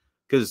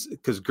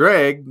 because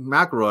Greg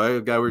McElroy,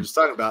 the guy we were just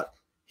talking about,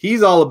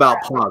 he's all about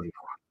pausing.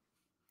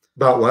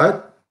 About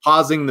what?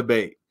 Pausing the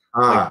bait.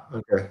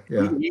 Okay.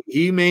 Yeah.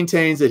 He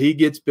maintains that he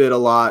gets bit a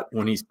lot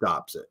when he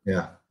stops it.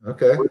 Yeah.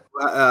 Okay.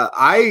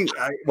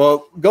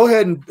 Well, go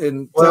ahead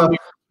and tell me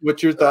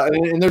what your thought.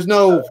 And there's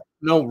no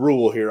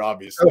rule here,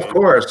 obviously. Of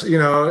course, you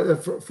know,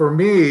 for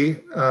me,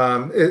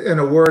 in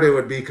a word, it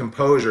would be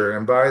composure,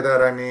 and by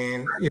that I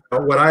mean, you know,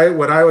 what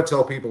I would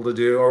tell people to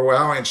do, or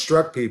how I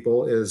instruct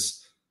people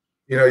is,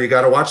 you know, you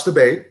got to watch the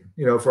bait,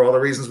 you know, for all the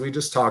reasons we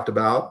just talked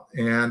about,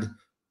 and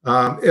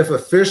if a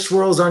fish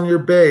swirls on your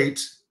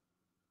bait,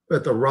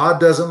 but the rod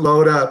doesn't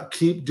load up,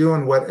 keep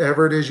doing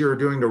whatever it is you're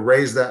doing to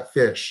raise that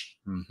fish.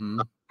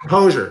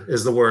 Composure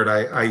is the word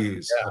I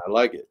use. Yeah, I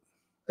like it.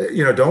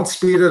 You know, don't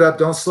speed it up,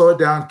 don't slow it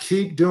down.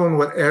 Keep doing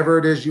whatever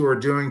it is you are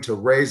doing to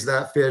raise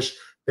that fish.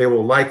 They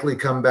will likely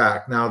come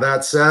back. Now,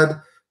 that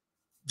said,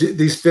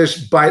 these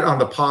fish bite on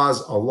the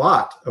pause a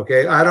lot.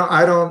 Okay,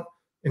 I don't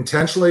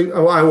intentionally.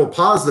 I will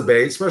pause the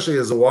bait, especially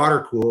as the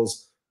water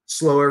cools.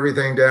 Slow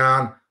everything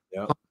down.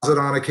 Pause it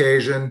on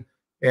occasion.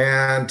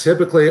 And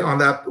typically on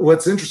that,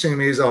 what's interesting to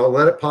me is I'll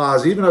let it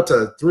pause even up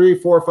to 3,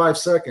 4, 5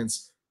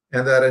 seconds.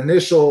 And that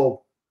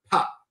initial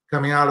pop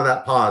coming out of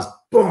that pause,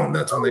 boom,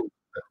 that's when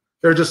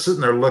they're just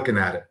sitting there looking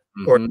at it,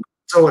 or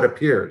so it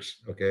appears.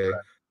 Okay.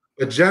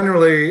 But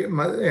generally,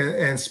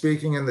 and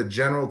speaking in the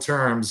general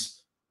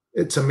terms,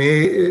 to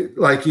me,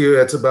 like you,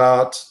 it's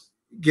about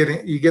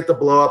you get the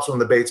blow-ups when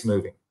the bait's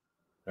moving.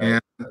 Right.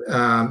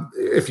 And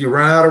if you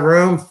run out of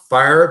room,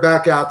 fire it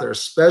back out there,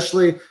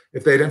 especially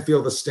if they didn't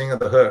feel the sting of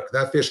the hook.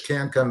 That fish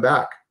can come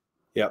back.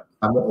 Yep.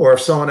 Or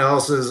if someone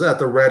else is at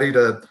the ready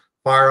to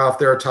fire off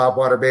their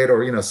topwater bait,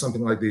 or, you know,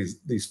 something like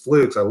these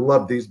flukes. I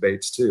love these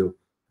baits too.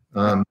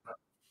 You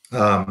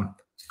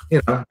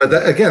know,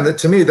 but again,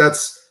 to me,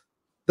 that's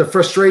the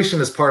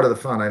frustration is part of the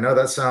fun. I know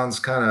that sounds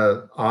kind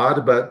of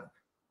odd, but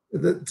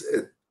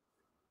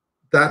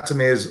that to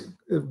me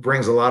it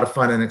brings a lot of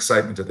fun and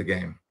excitement to the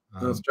game.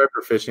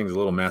 Striper fishing is a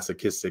little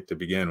masochistic to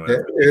begin with.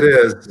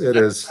 It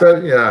is.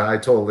 But yeah, I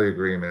totally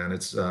agree, man.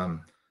 It's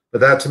but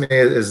that to me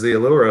is the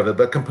allure of it.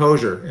 But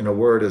composure, in a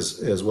word,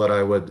 is what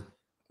I would.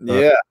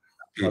 Yeah,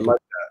 I like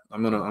that.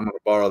 I'm gonna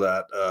borrow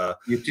that.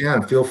 You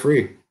can feel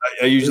free.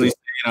 I usually say,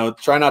 you know,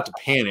 try not to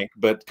panic,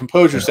 but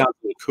composure sounds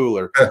a little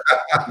cooler.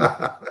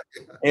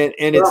 and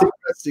it's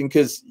interesting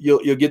because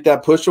you'll get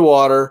that push of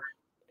water,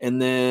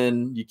 and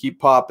then you keep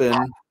popping.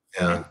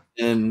 Yeah.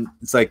 And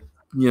it's like,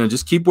 you know,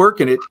 just keep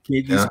working it.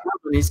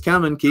 He's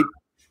coming. Keep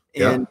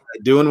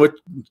doing what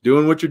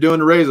you're doing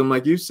to raise them,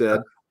 like you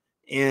said.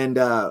 And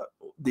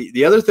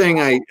the other thing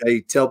I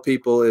tell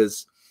people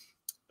is,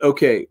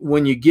 okay,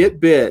 when you get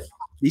bit,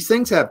 these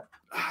things have,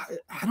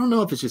 I don't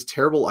know if it's just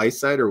terrible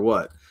eyesight or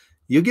what.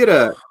 You get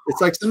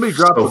it's like somebody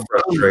dropped a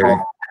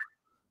ball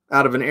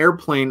out of an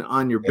airplane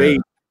on your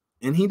bait,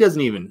 and he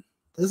doesn't even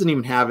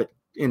have it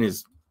in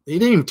his. He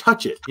didn't even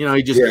touch it. You know,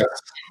 he just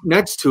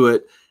next to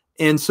it.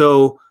 And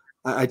so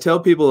I tell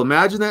people,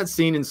 imagine that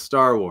scene in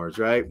Star Wars,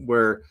 right?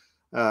 Where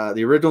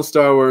the original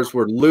Star Wars,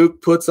 where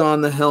Luke puts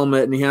on the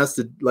helmet and he has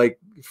to like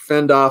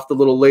fend off the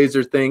little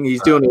laser thing.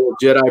 He's doing a little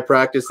Jedi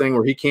practice thing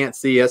where he can't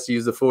see, he has to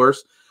use the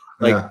Force.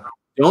 Like,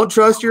 don't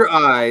trust your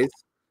eyes,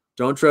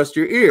 don't trust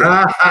your ears,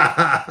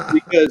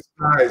 because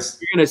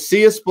you're going to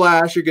see a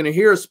splash, you're going to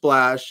hear a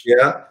splash.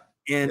 Yeah.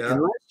 And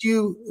unless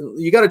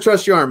you got to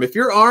trust your arm. If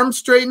your arm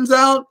straightens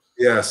out,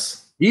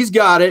 he's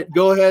got it.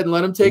 Go ahead and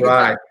let him take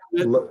it.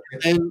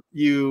 And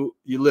you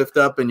lift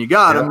up and you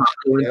got him.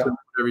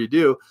 Whatever you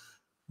do.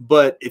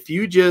 But if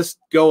you just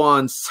go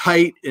on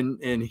sight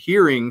and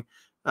hearing,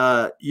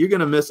 you're going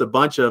to miss a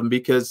bunch of them,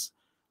 because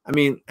I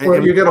mean,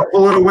 you're going to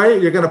pull it away.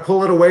 You're going to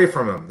pull it away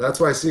from them. That's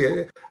why I see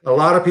it. A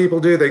lot of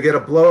people do. They get a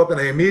blow up and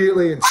they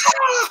immediately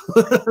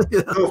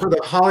go for the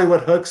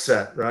Hollywood hook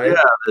set, right?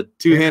 Yeah, the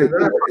two-handed.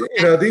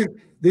 You know,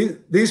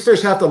 these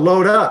fish have to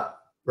load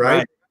up,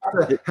 right?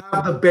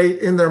 Have the bait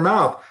in their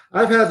mouth.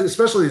 I've had,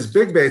 especially these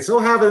big baits, they'll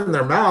have it in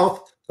their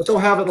mouth, but they'll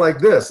have it like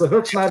this. The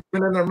hook's not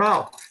even in their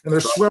mouth, and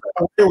they're swimming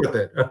away with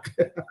it.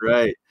 Okay.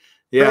 Right.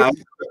 Yeah.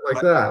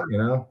 Like that, you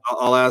know.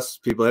 I'll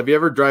ask people, have you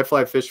ever dry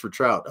fly fish for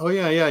trout? Oh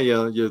yeah, yeah.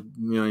 You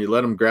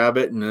let them grab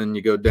it, and then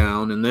you go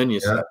down, and then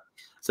you set.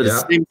 So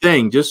the same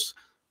thing. Just,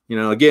 you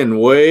know, again,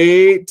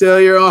 wait till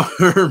your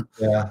arm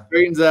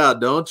straightens out.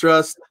 Don't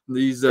trust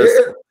these.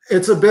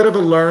 It's a bit of a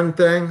learned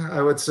thing,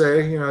 I would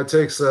say. You know, it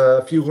takes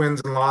a few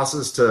wins and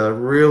losses to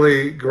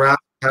really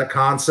grasp that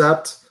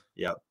concept.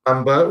 Yeah.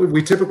 But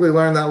we typically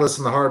learn that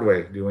lesson the hard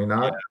way, do we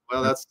not? Yeah.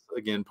 Well, that's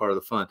again part of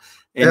the fun.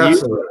 And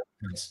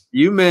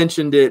you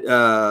mentioned it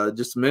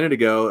just a minute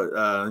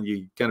ago.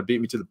 You kind of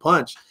beat me to the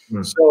punch.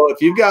 So if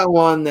you've got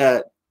one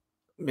that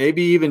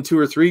maybe even 2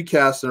 or 3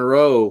 casts in a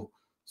row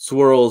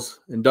swirls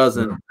and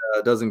doesn't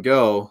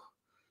go,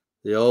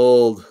 the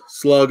old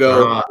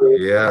sluggo.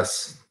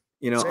 Yes.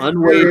 You know,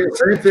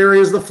 same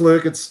theory as the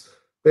fluke. It's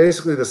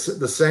basically the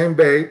same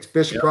bait,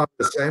 fishing probably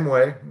the same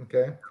way.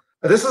 Okay.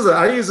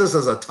 I use this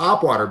as a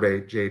topwater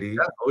bait, JD.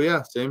 Yeah. Oh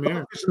yeah, same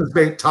here. Fishing this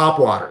bait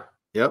topwater.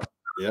 Yep.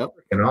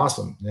 And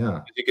awesome.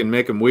 Yeah. You can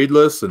make them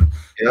weedless and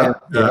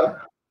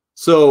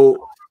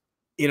So,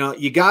 you know,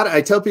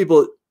 I tell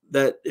people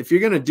that if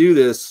you're going to do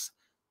this,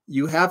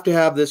 you have to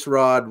have this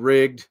rod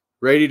rigged,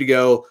 ready to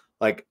go,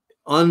 like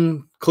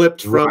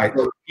unclipped from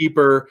the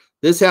keeper.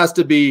 This has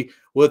to be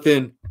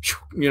within,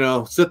 you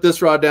know, sit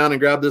this rod down and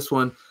grab this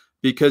one,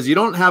 because you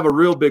don't have a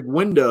real big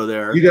window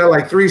there. You got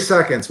like 3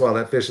 seconds while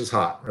that fish is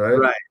hot,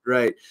 right?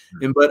 Right.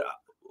 And but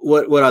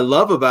what I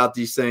love about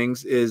these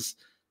things is,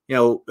 you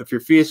know, if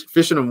you're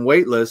fishing them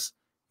weightless,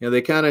 you know,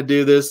 they kind of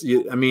do this.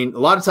 I mean, a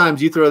lot of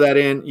times you throw that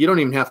in, you don't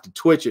even have to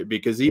twitch it,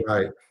 because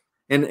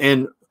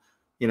and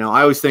you know,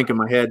 I always think in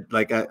my head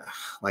like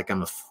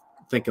I'm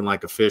thinking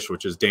like a fish,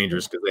 which is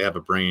dangerous because they have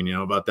a brain, you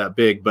know, about that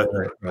big. But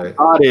the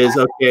thought is,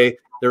 okay,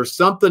 there's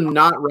something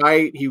not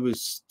right. He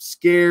was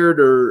scared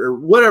or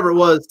whatever it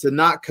was to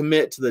not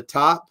commit to the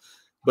top.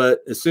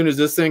 But as soon as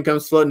this thing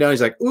comes floating down,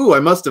 he's like, ooh,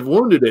 I must have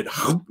wounded it.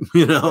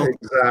 You know,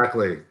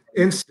 exactly.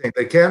 Instinct.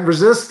 They can't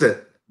resist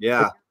it.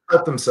 Yeah. They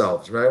help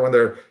themselves, right? When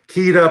they're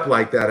keyed up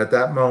like that at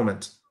that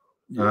moment.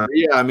 Yeah.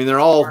 I mean,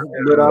 they're all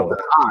lit up and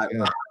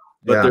hot.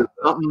 but there's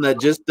something that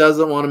just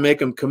doesn't want to make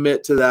them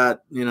commit to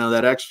that, you know,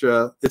 that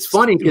extra. It's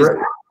funny because,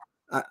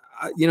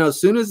 you know, as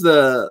soon as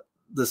the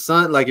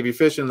sun, like if you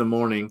fish in the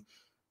morning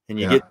and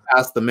you get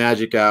past the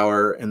magic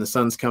hour and the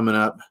sun's coming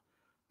up,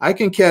 I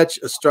can catch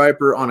a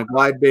striper on a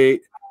glide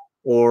bait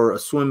or a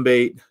swim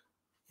bait,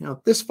 you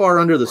know, this far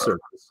under the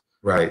surface.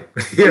 Right.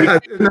 Yeah.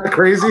 Isn't that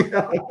crazy?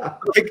 But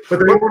they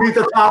won't eat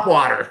the top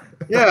water.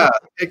 Yeah.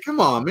 Hey,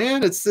 come on,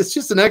 man. It's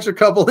just an extra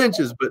couple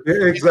inches, but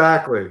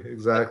exactly.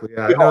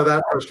 Yeah, I know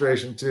that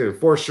frustration too,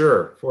 for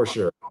sure.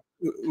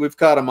 We've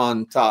caught them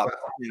on top.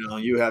 You know,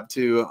 you have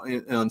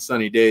too on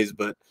sunny days,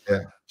 but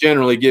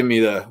generally give me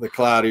the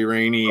cloudy,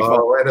 rainy.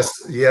 Oh, and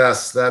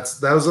yes,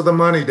 those are the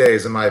money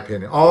days, in my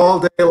opinion, all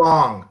day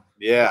long.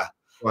 Yeah.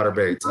 Water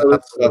baits.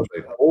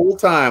 Absolutely. The whole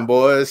time,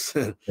 boys.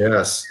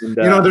 Yes. And,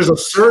 you know, there's a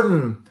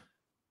certain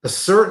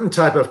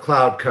type of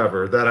cloud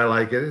cover that I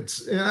like.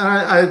 It's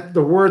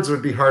the words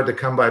would be hard to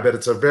come by, but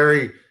it's a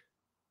very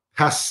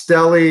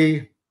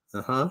pastel-y,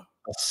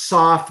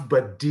 soft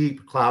but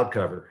deep cloud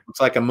cover.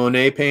 It's like a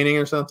Monet painting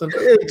or something.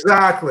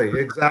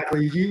 Exactly.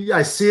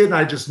 I see it and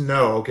I just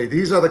know, okay,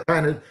 these are the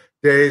kind of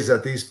days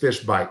that these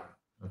fish bite.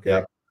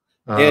 Okay.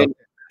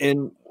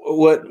 And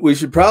what we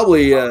should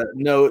probably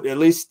note, at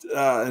least,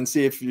 and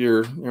see if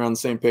you're on the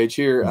same page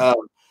here,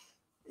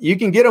 you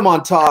can get them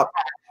on top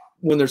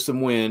when there's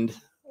some wind,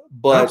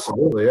 but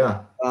absolutely,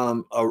 yeah.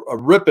 A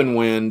ripping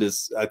wind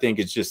is, I think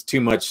it's just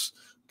too much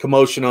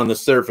commotion on the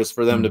surface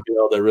for them to be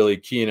able to really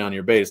key in on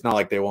your bait. It's not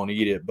like they won't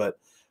eat it, but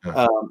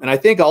and I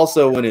think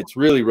also when it's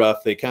really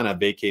rough, they kind of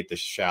vacate the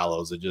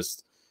shallows. It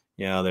just,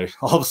 you know, they're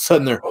all of a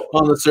sudden they're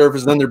on the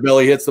surface, then their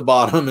belly hits the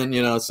bottom, and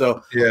you know,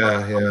 so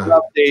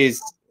rough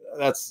days,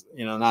 that's,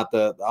 you know, not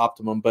the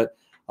optimum, but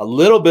a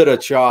little bit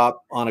of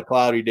chop on a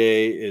cloudy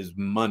day is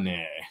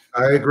money.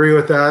 I agree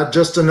with that.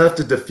 Just enough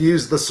to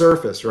diffuse the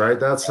surface, right?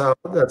 That's how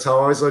I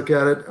always look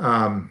at it.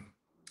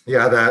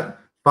 Yeah, that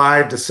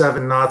 5 to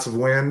 7 knots of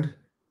wind.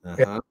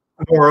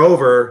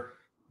 Moreover,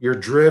 your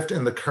drift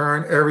and the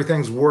current,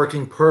 everything's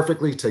working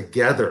perfectly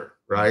together,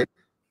 right?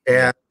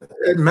 And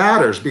it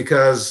matters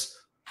because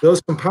those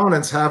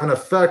components have an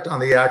effect on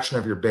the action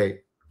of your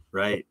bait.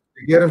 Right.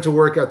 To get them to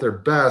work at their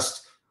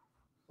best,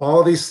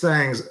 all these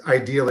things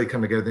ideally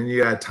come together. Then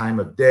you add time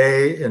of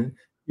day, and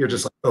you're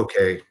just like,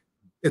 okay,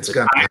 it's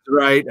gonna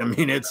right. I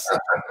mean, it's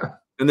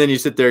and then you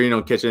sit there, you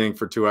don't catch anything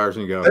for 2 hours,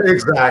 and you go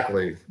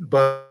exactly.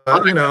 But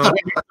you know,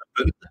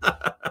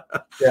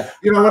 yeah,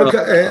 you know what?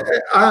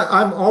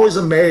 I'm always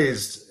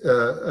amazed.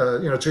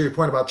 You know, to your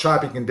point about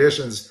choppy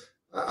conditions,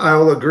 I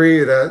will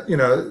agree that, you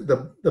know,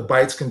 the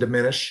bites can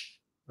diminish,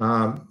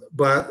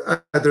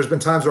 but there's been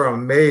times where I'm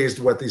amazed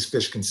what these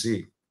fish can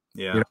see.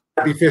 Yeah, you know,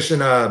 I'd be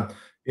fishing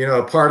you know,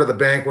 a part of the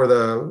bank where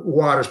the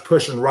water's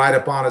pushing right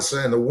up on us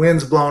and the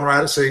wind's blowing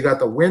right up. So you got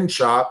the wind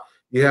chop.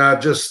 You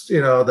have just,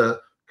 you know, the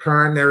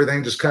current and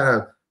everything just kind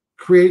of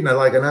creating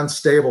like an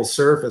unstable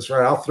surface,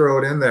 right? I'll throw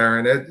it in there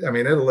and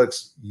it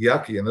looks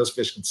yucky and those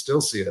fish can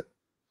still see it.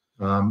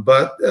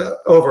 But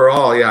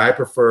overall, yeah, I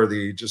prefer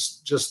the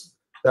just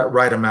that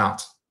right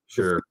amount.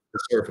 Sure. The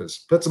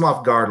surface puts them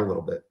off guard a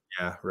little bit.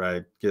 Yeah,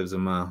 right. Gives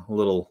them a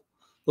little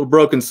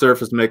broken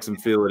surface, makes them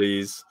feel at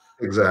ease.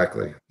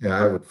 Exactly. Yeah,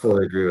 I would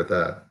fully agree with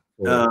that.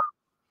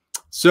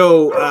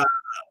 So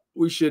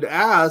we should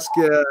ask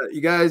you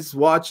guys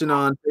watching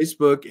on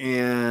Facebook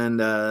and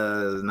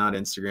not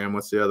Instagram.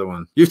 What's the other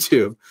one?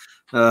 YouTube.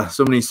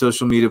 So many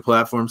social media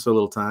platforms, so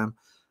little time.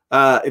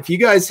 If you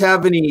guys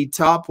have any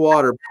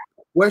Topwater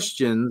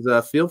questions,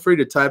 feel free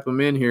to type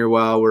them in here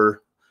while we're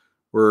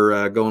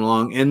going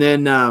along. And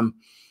then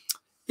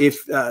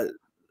if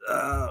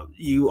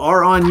you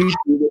are on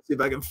YouTube, let's see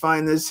if I can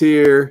find this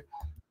here.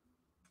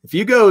 If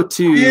you go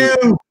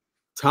to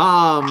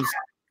Tom's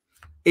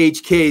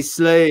HK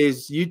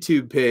Slay's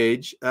YouTube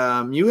page,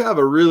 you have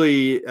a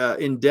really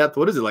in-depth,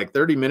 what is it, like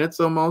 30 minutes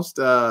almost,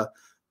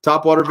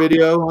 Topwater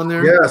video on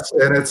there? Yes,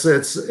 and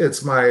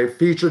it's my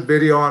featured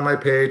video on my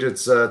page.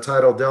 It's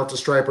titled Delta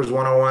Stripers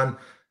 101,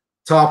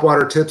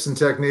 Topwater Tips and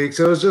Techniques.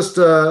 It was just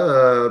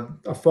a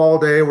fall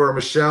day where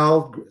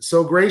Michelle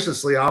so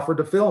graciously offered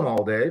to film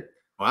all day.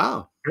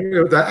 Wow.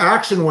 The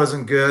action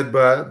wasn't good,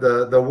 but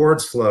the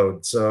words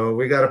flowed. So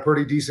we got a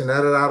pretty decent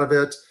edit out of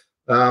it.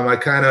 I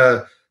kind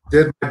of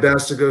did my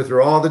best to go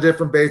through all the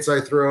different baits I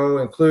throw,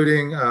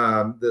 including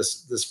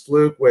this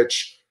fluke,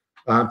 which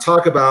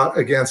talk about,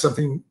 again,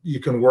 something you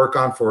can work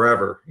on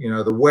forever. You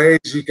know, the ways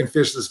you can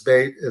fish this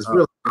bait is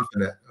really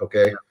infinite.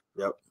 Okay.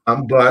 Yep.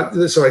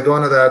 But so I go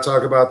into that,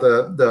 talk about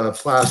the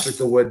plastic,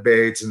 the wood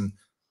baits, and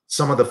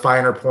some of the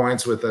finer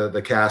points with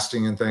the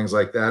casting and things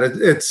like that.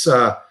 It's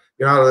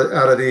you know,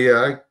 out of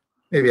the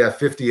maybe I have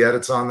 50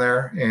 edits on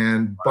there,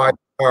 and by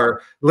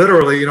far,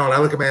 literally, you know, when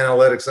I look at my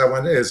analytics, that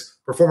one is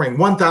performing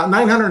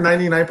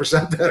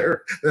 1,999%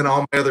 better than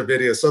all my other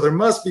videos. So there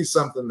must be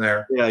something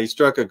there. Yeah, you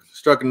struck a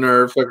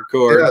nerve, struck a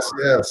chord.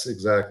 Yes,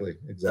 exactly.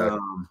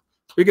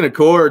 Speaking of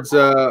chords,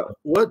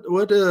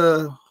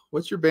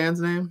 what's your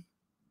band's name?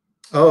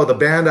 Oh, the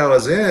band I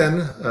was in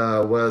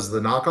was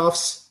the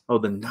Knockoffs. Oh,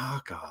 the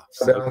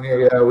Knockoffs. Down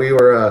here, yeah, we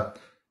were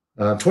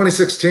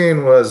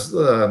 2016 was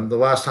the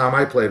last time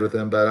I played with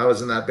him, but I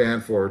was in that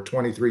band for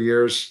 23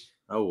 years.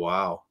 Oh,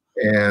 wow.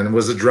 And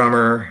was a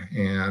drummer,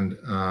 and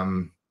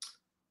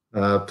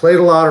played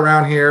a lot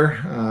around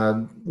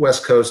here,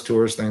 West Coast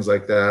tours, things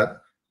like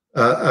that.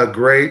 A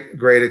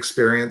great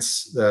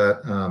experience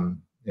that,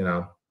 you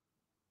know,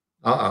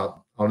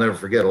 I'll never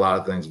forget a lot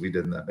of things we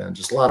did in that band.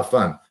 Just a lot of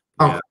fun.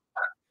 Punk,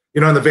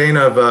 you know, in the vein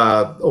of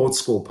old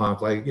school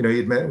punk, like, you know,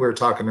 we were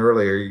talking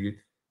earlier, you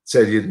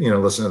said you know,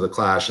 listen to the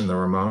Clash and the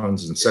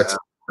Ramones and Sex.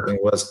 I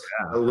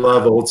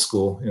love old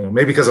school, you know,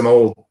 maybe because I'm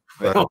old.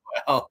 But, oh,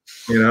 well.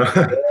 You know,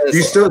 do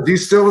you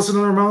still listen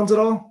to the Ramones at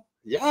all?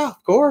 Yeah,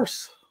 of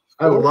course.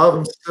 I love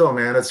them still,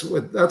 man.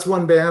 That's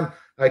one band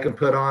I can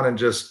put on and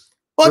just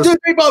 1, 2,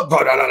 3,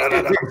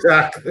 4.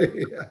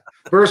 Exactly. Yeah.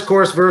 Verse,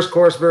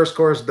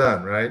 chorus,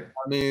 done. Right.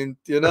 I mean,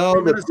 you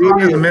know, the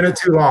song is a minute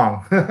too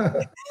long.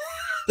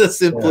 The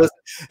simplicity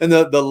and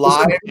the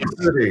live.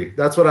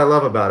 That's what I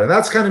love about it. And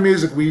that's kind of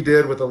music we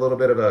did with a little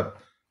bit of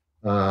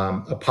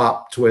a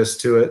pop twist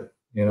to it.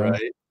 You know.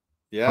 Right.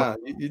 Yeah,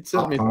 you'd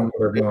send me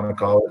whatever you want to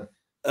call it.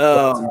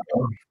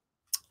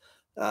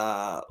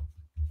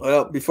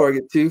 Well, before I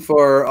get too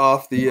far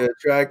off the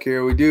track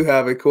here, we do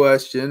have a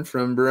question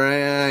from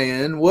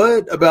Brian.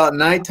 What about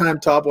nighttime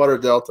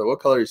topwater delta?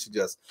 What color do you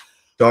suggest?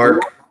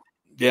 Dark.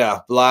 Yeah,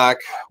 black.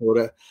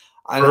 What?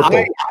 I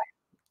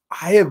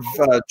have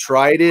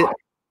tried it,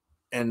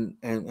 and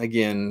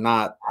again,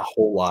 not a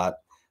whole lot.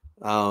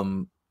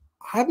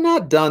 I've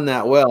not done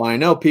that well. I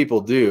know people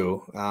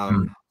do.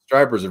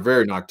 Stripers are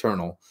very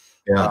nocturnal.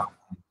 Yeah.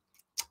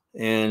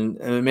 And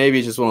maybe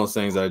it's just one of those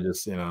things I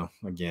just, you know,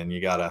 again, you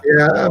gotta.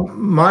 Yeah,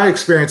 my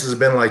experience has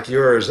been like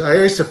yours. I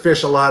used to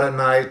fish a lot at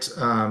night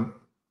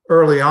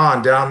early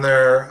on down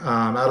there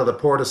out of the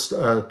Port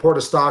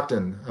of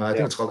Stockton. I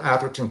think it's called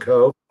Atherton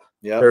Cove.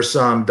 Yeah. There's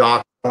some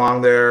dock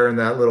along there in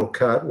that little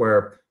cut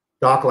where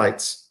dock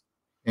lights,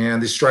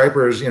 and the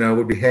stripers, you know,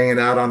 would be hanging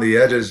out on the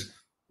edges.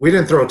 We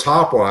didn't throw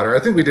topwater.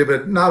 I think we did,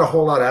 but not a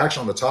whole lot of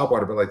action on the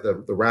topwater, but like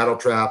the rattle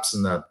traps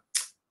and the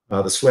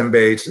swim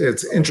baits.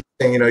 It's interesting,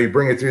 you know, you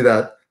bring it through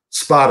that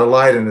spot of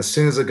light, and as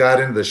soon as it got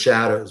into the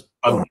shadows,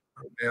 boom,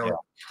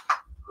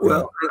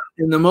 Well,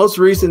 in the most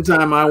recent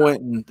time I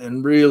went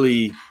and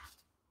really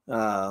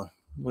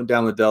went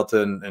down the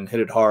Delta and hit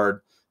it hard,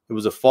 it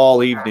was a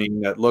fall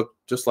evening that looked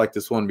just like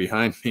this one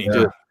behind me.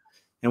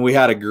 And we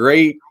had a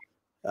great,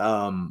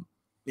 you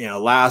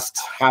know, last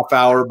half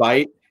hour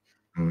bite.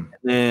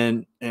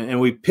 And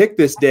we picked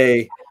this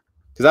day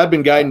because I'd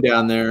been guiding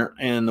down there,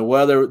 and the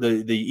weather,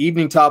 the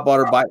evening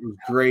topwater bite was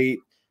great,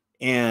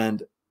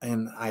 and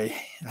I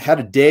had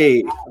a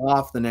day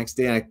off the next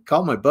day, and I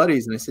called my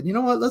buddies and I said, you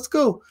know what, let's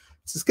go.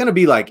 It's going to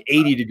be like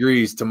 80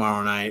 degrees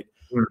tomorrow night,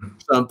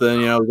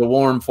 something, you know, it was a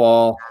warm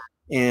fall,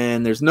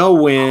 and there's no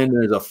wind,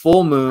 there's a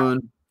full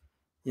moon,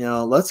 you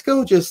know, let's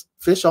go just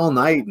fish all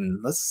night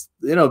and let's,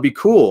 you know, be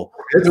cool.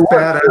 It's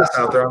badass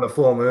out there on the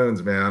full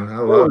moons, man. I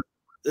love it.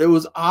 It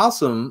was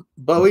awesome,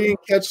 but we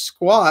didn't catch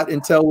squat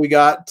until we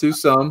got to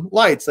some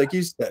lights, like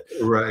you said.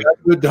 Right. We got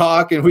to the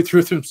dock, and we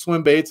threw some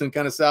swim baits and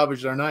kind of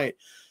salvaged our night.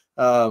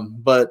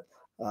 But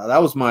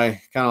that was my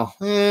kind of,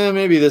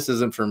 maybe this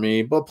isn't for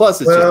me. But plus,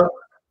 it's just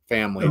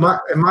family.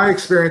 And my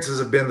experiences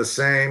have been the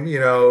same, you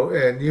know,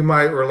 and you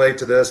might relate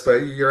to this,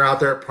 but you're out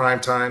there at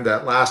prime time,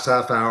 that last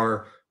half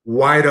hour,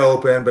 wide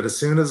open, but as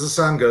soon as the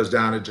sun goes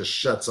down, it just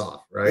shuts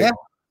off, right?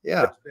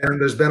 Yeah.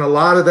 And there's been a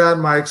lot of that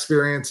in my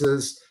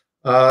experiences.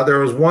 There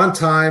was one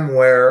time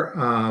where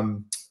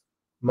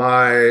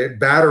my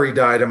battery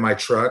died in my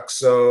truck,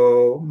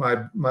 so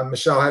my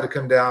Michelle had to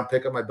come down,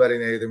 pick up my buddy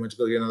Nate. They went to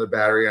go get another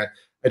battery. I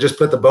just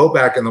put the boat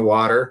back in the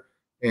water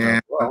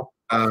and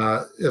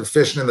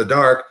fishing in the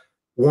dark.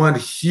 One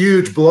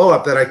huge blow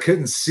up that I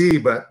couldn't see,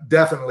 but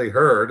definitely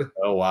heard.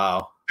 Oh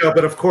wow! Yeah,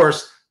 but of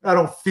course I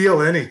don't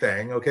feel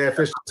anything. Okay, a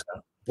fish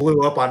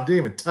blew up. I didn't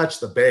even touch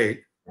the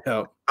bait.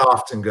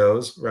 Often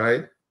goes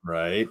right.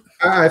 Right.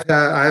 I've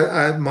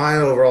had my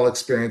overall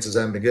experiences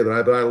haven't been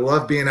good, but I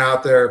love being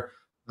out there,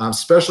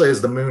 especially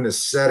as the moon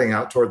is setting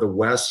out toward the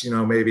west, you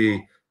know,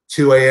 maybe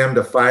 2 a.m.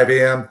 to 5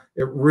 a.m.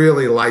 It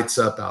really lights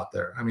up out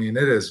there. I mean,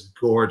 it is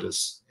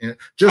gorgeous. And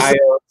just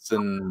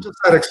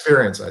that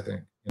experience, I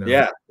think. You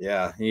know?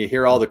 Yeah. You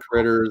hear all the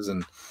critters,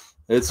 and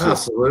it's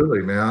absolutely,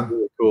 just man.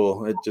 really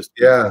cool. It just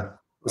the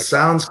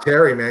sounds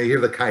carry, man. You hear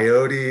the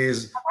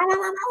coyotes.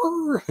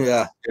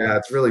 Yeah,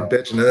 it's really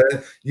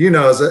bitching. You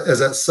know, as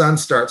that sun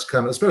starts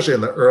coming, especially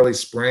in the early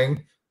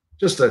spring,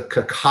 just a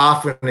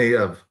cacophony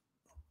of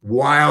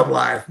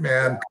wildlife,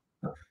 man.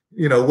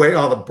 You know,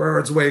 all the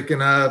birds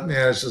waking up,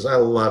 man. It's just, I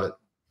love it.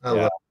 I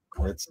love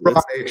it. It's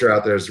nature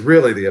out there is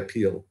really the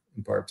appeal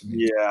in part to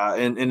me. Yeah,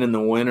 and in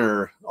the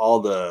winter, all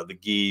the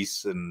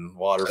geese and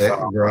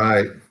waterfowl.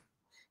 Right.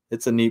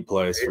 It's a neat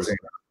place.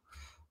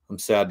 I'm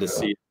sad to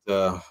see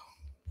it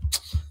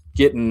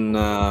getting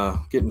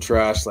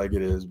trashed like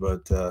it is,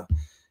 but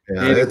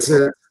it's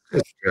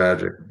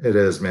tragic. It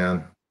is,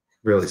 man.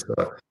 Really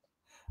sucks.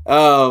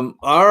 All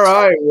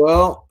right.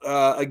 Well,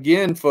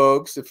 again,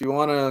 folks, if you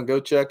want to go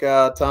check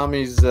out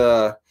Tommy's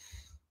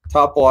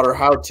topwater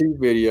how-to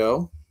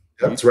video,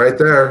 That's right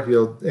there.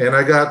 And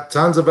I got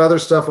tons of other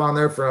stuff on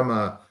there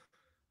from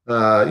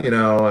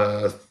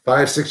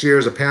 5-6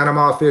 years of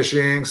Panama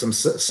fishing, some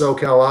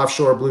SoCal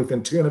offshore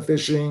bluefin tuna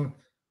fishing,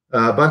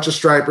 a bunch of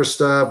striper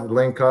stuff,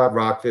 lingcod,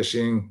 rock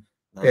fishing.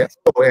 Nice.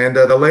 And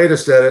the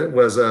latest edit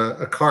was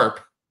a carp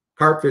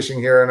fishing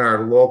here in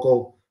our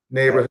local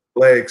neighborhood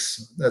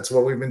lakes. That's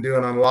what we've been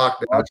doing on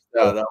lockdown.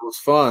 That was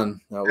fun.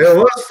 It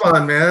was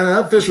fun, man.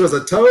 That fish was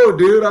a toad,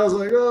 dude. I was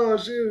like, oh,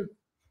 shoot.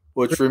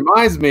 Which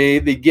reminds me,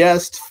 the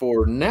guest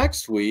for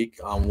next week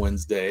on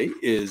Wednesday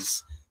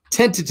is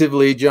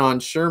tentatively John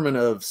Sherman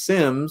of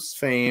Sims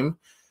fame,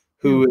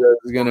 who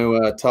is going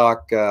to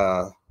talk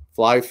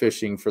fly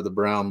fishing for the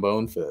brown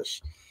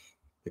bonefish,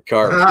 the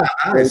carp.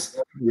 Nice.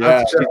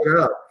 Yeah, check it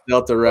out.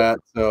 Delta rat.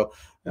 So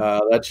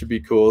that should be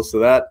cool. So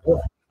that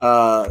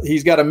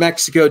he's got a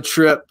Mexico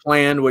trip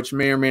planned, which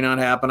may or may not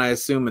happen. I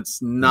assume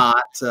it's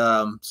not.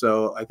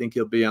 So I think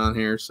he'll be on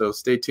here. So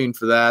stay tuned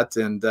for that.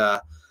 And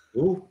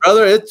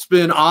brother, it's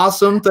been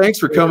awesome. Thanks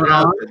for coming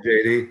on,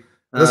 JD.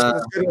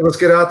 Let's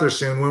get out there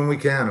soon when we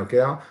can. Okay,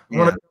 I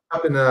want to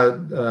come up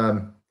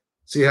and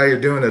see how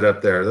you're doing it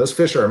up there. Those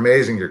fish are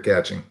amazing. You're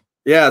catching.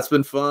 Yeah, it's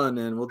been fun,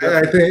 and we'll.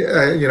 I think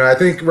I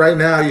think right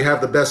now you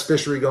have the best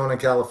fishery going in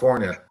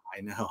California.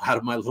 I know, out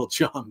of my little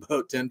John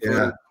boat,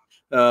 10-foot.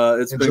 Yeah.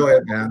 It's enjoy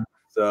it, man.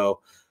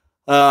 So,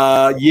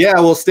 yeah,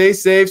 well, stay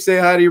safe. Say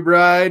hi to your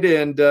bride,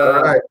 and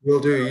all right, we'll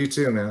do. You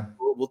too, man.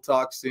 We'll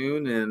talk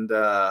soon, and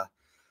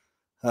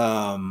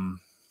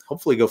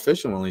hopefully go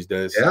fishing one of these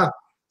days. Yeah,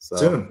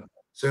 sooner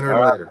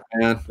or later,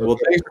 man. Okay. Well,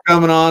 thanks for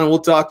coming on, and we'll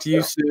talk to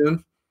you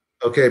soon.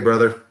 Okay,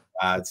 brother.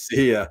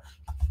 See ya.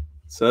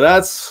 So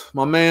that's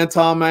my man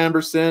Tom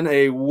Amberson,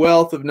 a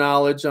wealth of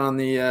knowledge on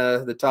the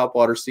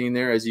topwater scene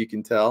there, as you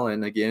can tell.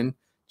 And again,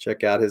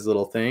 check out his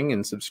little thing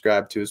and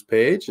subscribe to his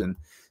page. And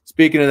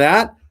speaking of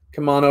that,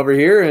 come on over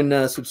here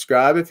and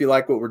subscribe if you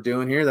like what we're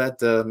doing here.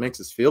 That makes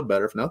us feel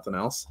better, if nothing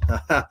else.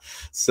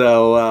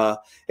 So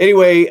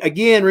anyway,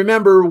 again,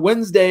 remember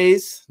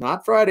Wednesdays,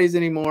 not Fridays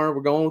anymore.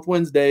 We're going with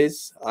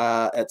Wednesdays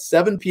at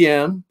 7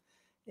 p.m.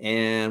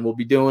 And we'll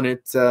be doing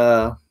it,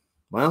 well,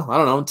 I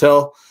don't know,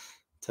 until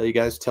you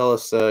guys tell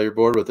us you're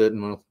bored with it,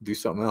 and we'll do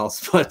something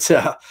else. But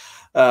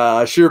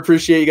I sure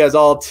appreciate you guys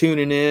all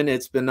tuning in.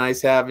 It's been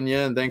nice having you,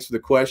 and thanks for the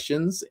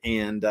questions.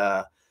 And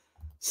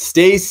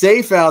stay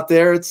safe out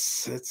there.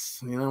 It's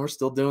we're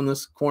still doing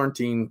this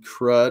quarantine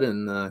crud,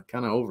 and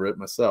kind of over it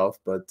myself.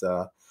 But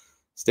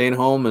staying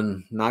home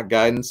and not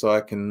guiding, so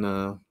I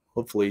can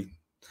hopefully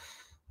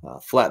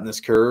flatten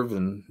this curve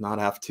and not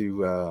have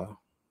to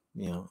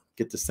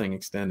get this thing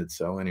extended.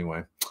 So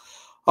anyway.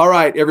 All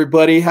right,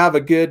 everybody, have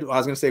a good, I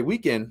was going to say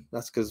weekend.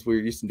 That's because we're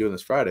used to doing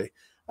this Friday.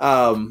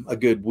 A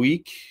good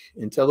week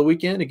until the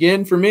weekend.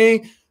 Again, for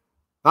me,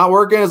 not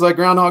working. It's like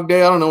Groundhog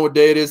Day. I don't know what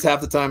day it is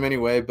half the time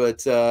anyway,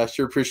 but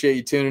sure appreciate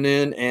you tuning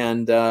in.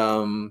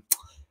 And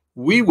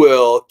we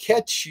will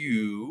catch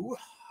you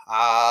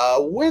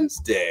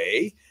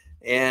Wednesday.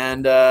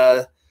 And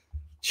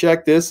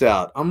check this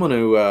out. I'm going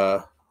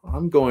to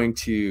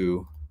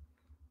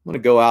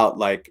go out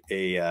like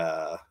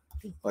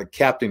like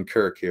Captain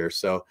Kirk here.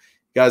 So,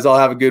 guys, all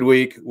have a good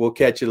week. We'll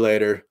catch you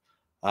later.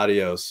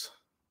 Adios.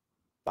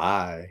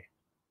 Bye.